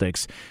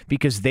Celtics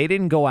because they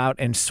didn't go out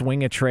and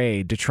swing a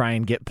trade to try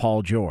and get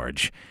Paul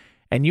George.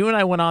 And you and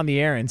I went on the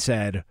air and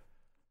said,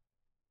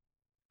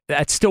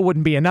 that still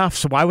wouldn't be enough,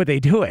 so why would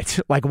they do it?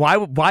 Like,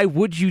 why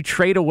would you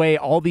trade away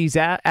all these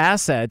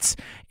assets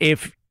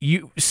if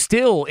you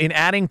still, in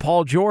adding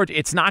Paul George,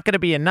 it's not going to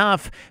be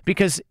enough,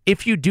 because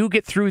if you do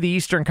get through the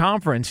Eastern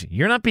Conference,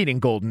 you're not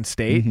beating Golden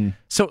State.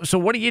 Mm-hmm. So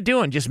what are you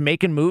doing? Just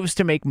making moves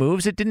to make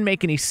moves? It didn't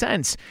make any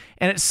sense.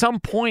 And at some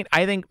point,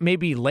 I think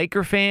maybe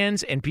Laker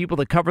fans and people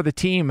that cover the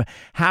team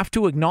have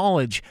to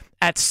acknowledge,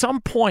 at some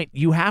point,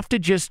 you have to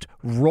just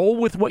roll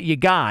with what you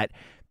got,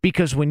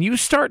 because when you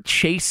start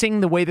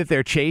chasing the way that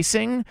they're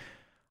chasing,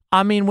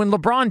 when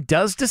LeBron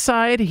does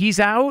decide he's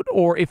out,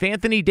 or if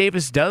Anthony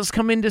Davis does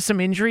come into some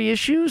injury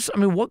issues,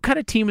 what kind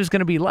of team is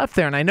going to be left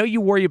there? And I know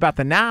you worry about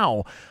the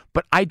now,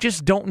 but I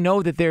just don't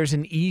know that there's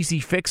an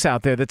easy fix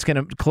out there that's going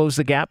to close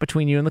the gap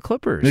between you and the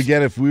Clippers.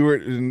 Again, if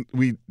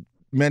we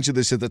mentioned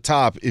this at the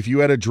top, if you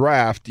had a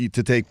draft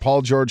to take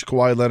Paul George,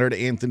 Kawhi Leonard,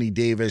 Anthony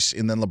Davis,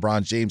 and then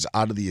LeBron James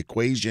out of the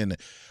equation,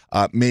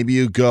 maybe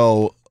you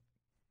go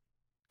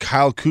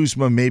Kyle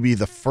Kuzma, maybe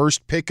the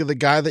first pick of the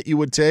guy that you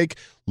would take,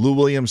 Lou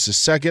Williams the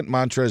second,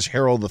 Montrezl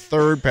Harrell the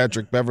third,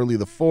 Patrick Beverley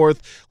the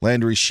fourth,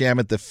 Landry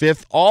Shamet the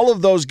fifth. All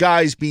of those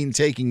guys being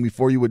taken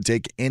before you would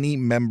take any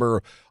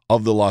member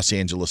of the Los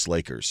Angeles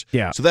Lakers.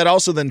 Yeah. So that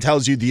also then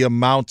tells you the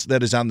amount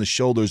that is on the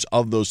shoulders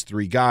of those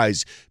three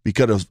guys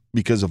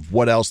because of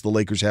what else the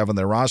Lakers have on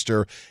their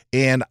roster.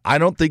 And I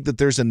don't think that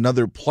there's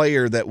another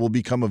player that will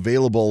become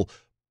available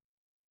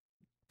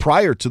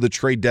prior to the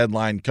trade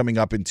deadline coming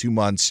up in 2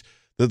 months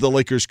that the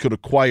Lakers could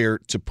acquire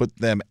to put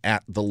them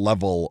at the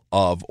level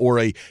of, or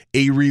a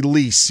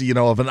release,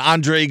 of an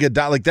Andre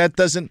Iguodala. Like that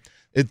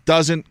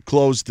doesn't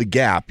close the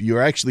gap. You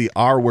actually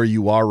are where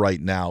you are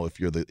right now if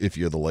you're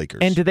the Lakers.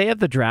 And do they have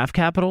the draft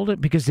capital?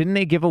 Because didn't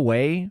they give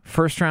away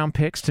first-round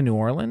picks to New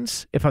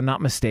Orleans, if I'm not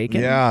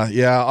mistaken?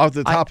 Yeah. Off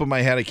the top of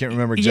my head, I can't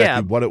remember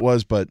exactly what it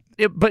was, but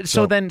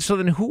So then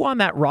who on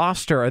that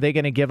roster are they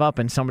going to give up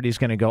and somebody's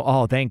going to go,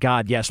 oh, thank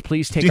God, yes,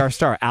 please take our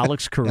star,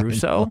 Alex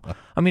Caruso?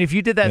 I mean, if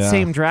you did that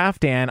same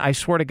draft, Dan, I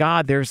swear to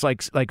God, there's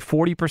like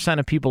 40%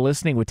 of people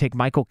listening would take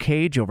Michael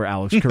Cage over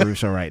Alex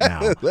Caruso right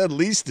now. At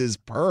least his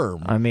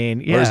perm. I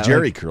mean, or his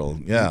Jerry curl.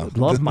 Yeah.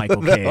 Love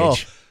Michael Cage. Oh,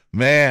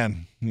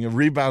 man,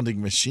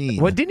 rebounding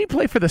machine. What, didn't he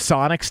play for the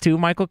Sonics too,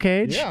 Michael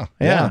Cage? Yeah.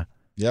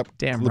 Yep.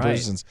 Damn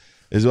right.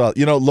 As well.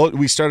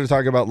 We started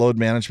talking about load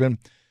management.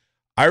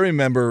 I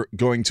remember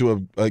going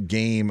to a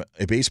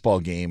baseball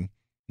game,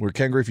 where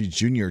Ken Griffey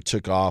Jr.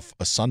 took off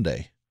a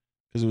Sunday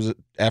because it was an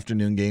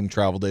afternoon game,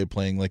 travel day,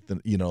 playing like the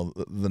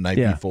night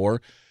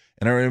before.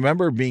 And I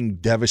remember being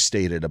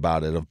devastated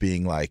about it, of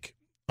being like,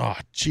 oh,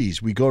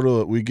 geez, we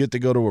get to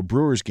go to a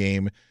Brewers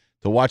game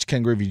to watch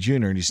Ken Griffey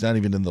Jr., and he's not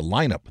even in the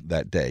lineup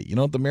that day. You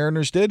know what the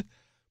Mariners did?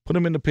 Put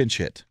him in the pinch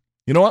hit.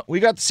 You know what? We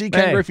got to see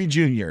Ken Griffey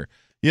Jr.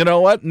 You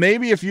know what?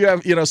 Maybe if you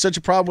have such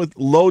a problem with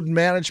load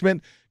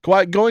management,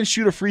 go and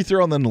shoot a free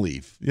throw and then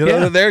leave.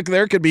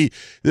 There could be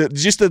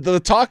just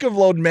the talk of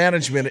load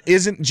management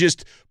isn't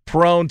just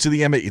prone to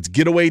the NBA. It's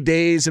getaway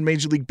days in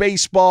Major League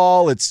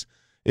Baseball. This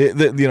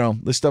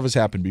stuff has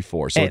happened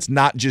before, so it's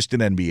not just an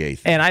NBA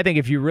thing. And I think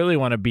if you really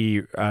want to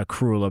be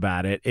cruel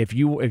about it, if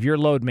you're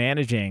load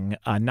managing,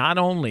 not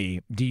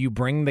only do you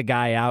bring the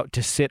guy out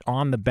to sit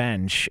on the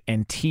bench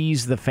and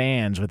tease the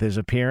fans with his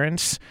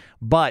appearance,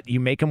 but you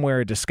make him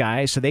wear a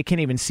disguise so they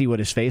can't even see what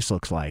his face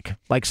looks like.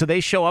 So they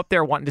show up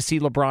there wanting to see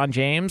LeBron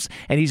James,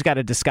 and he's got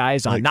a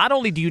disguise on. Not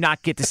only do you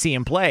not get to see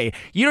him play,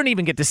 you don't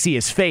even get to see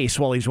his face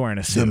while he's wearing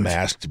a suit. The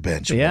masked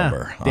bench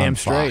warmer on damn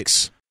Fox.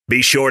 Straight.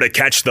 Be sure to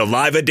catch the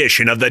live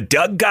edition of the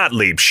Doug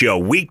Gottlieb Show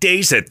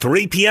weekdays at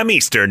 3 p.m.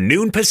 Eastern,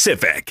 noon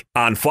Pacific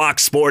on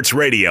Fox Sports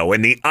Radio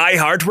and the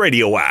iHeart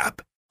Radio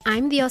app.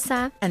 I'm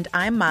Diosa. And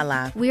I'm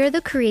Mala. We are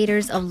the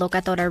creators of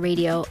Locatora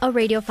Radio, a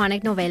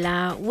radiophonic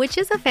novela, which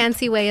is a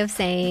fancy way of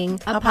saying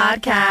a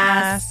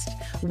podcast.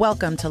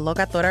 Welcome to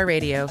Locatora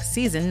Radio,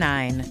 Season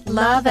 9.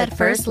 Love at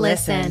first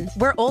listen.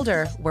 We're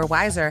older, we're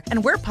wiser,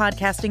 and we're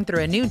podcasting through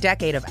a new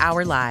decade of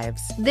our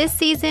lives. This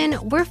season,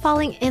 we're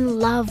falling in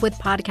love with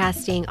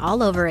podcasting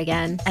all over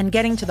again. And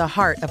getting to the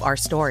heart of our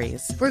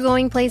stories. We're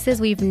going places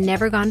we've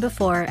never gone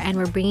before, and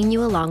we're bringing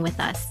you along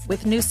with us.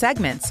 With new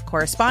segments,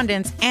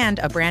 correspondence, and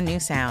a brand new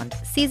sound.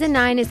 Season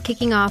 9 is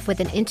kicking off with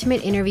an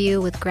intimate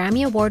interview with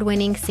Grammy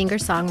Award-winning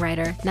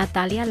singer-songwriter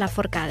Natalia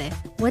Lafourcade.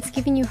 What's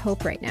giving you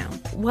hope right now?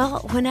 Well,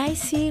 when I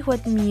see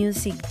what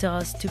music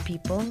does to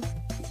people,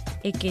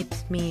 it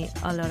gives me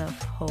a lot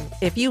of hope.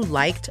 If you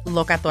liked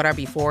Locatora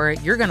before,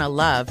 you're going to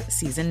love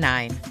Season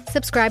 9.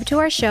 Subscribe to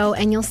our show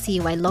and you'll see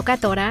why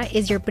Locatora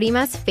is your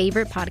prima's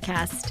favorite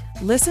podcast.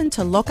 Listen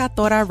to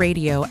Locatora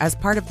Radio as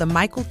part of the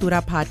Michael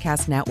Dura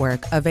Podcast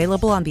Network,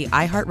 available on the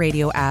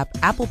iHeartRadio app,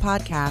 Apple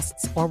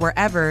Podcasts, or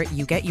wherever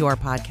you get your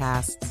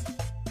podcasts.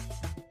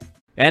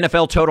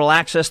 NFL Total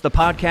Access, the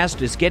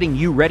podcast, is getting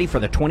you ready for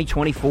the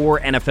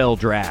 2024 NFL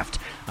Draft.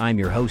 I'm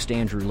your host,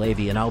 Andrew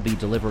Levy, and I'll be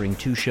delivering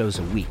 2 shows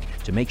a week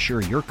to make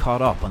sure you're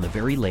caught up on the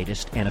very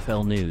latest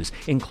NFL news,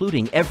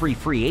 including every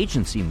free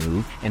agency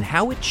move and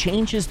how it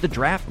changes the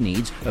draft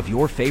needs of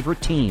your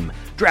favorite team.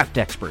 Draft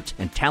experts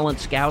and talent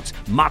scouts,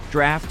 mock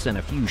drafts, and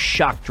a few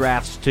shock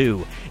drafts,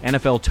 too.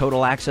 NFL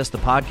Total Access, the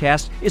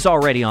podcast, is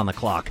already on the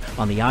clock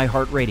on the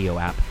iHeartRadio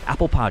app,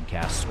 Apple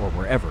Podcasts, or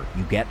wherever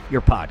you get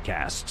your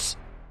podcasts.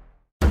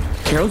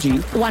 Karol G,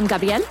 Juan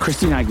Gabriel,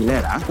 Christina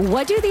Aguilera.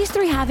 What do these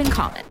 3 have in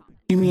common?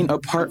 You mean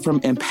apart from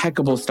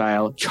impeccable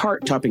style,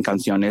 chart-topping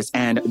canciones,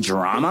 and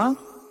drama?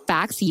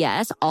 Facts,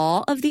 yes,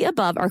 all of the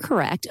above are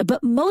correct,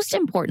 but most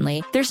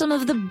importantly, they're some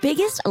of the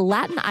biggest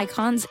Latin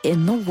icons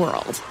in the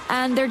world.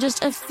 And they're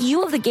just a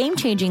few of the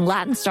game-changing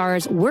Latin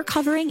stars we're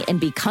covering in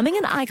Becoming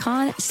an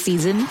Icon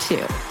Season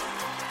 2.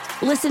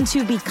 Listen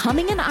to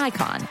Becoming an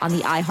Icon on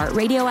the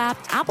iHeartRadio app,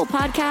 Apple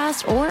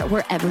Podcasts, or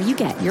wherever you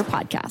get your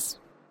podcasts.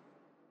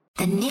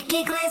 The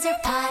Nikki Glaser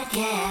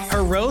Podcast.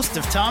 Her roast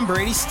of Tom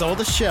Brady stole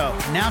the show.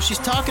 Now she's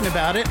talking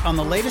about it on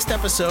the latest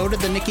episode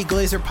of the Nikki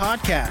Glaser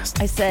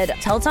Podcast. I said,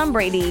 tell Tom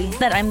Brady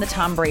that I'm the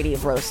Tom Brady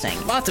of roasting.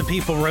 Lots of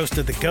people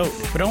roasted the GOAT,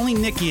 but only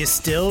Nikki is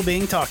still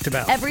being talked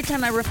about. Every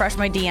time I refresh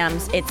my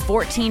DMs, it's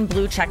 14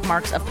 blue check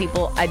marks of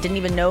people I didn't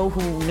even know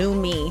who knew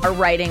me are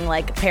writing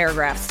like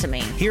paragraphs to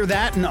me. Hear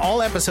that in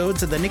all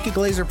episodes of the Nikki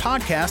Glaser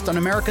Podcast on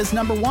America's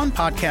 #1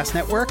 podcast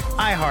network,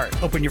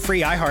 iHeart. Open your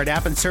free iHeart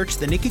app and search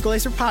the Nikki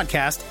Glaser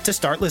Podcast to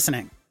start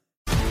listening.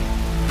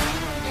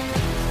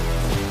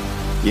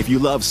 If you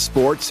love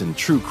sports and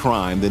true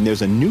crime, then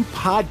there's a new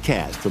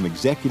podcast from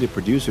executive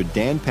producer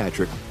Dan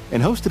Patrick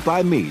and hosted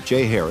by me,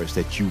 Jay Harris,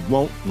 that you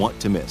won't want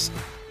to miss.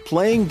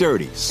 Playing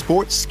Dirty: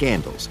 Sports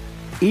Scandals.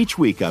 Each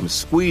week, I'm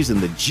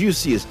squeezing the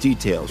juiciest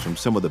details from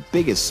some of the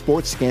biggest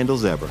sports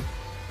scandals ever.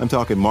 I'm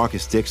talking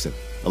Marcus Dixon,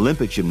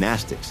 Olympic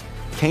gymnastics,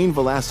 Cain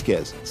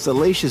Velasquez,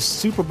 salacious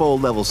Super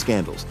Bowl-level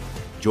scandals.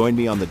 Join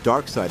me on the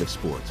dark side of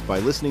sports by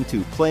listening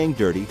to Playing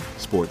Dirty: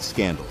 Sports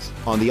Scandals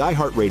on the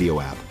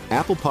iHeartRadio app,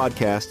 Apple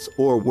Podcasts,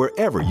 or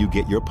wherever you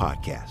get your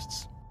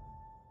podcasts.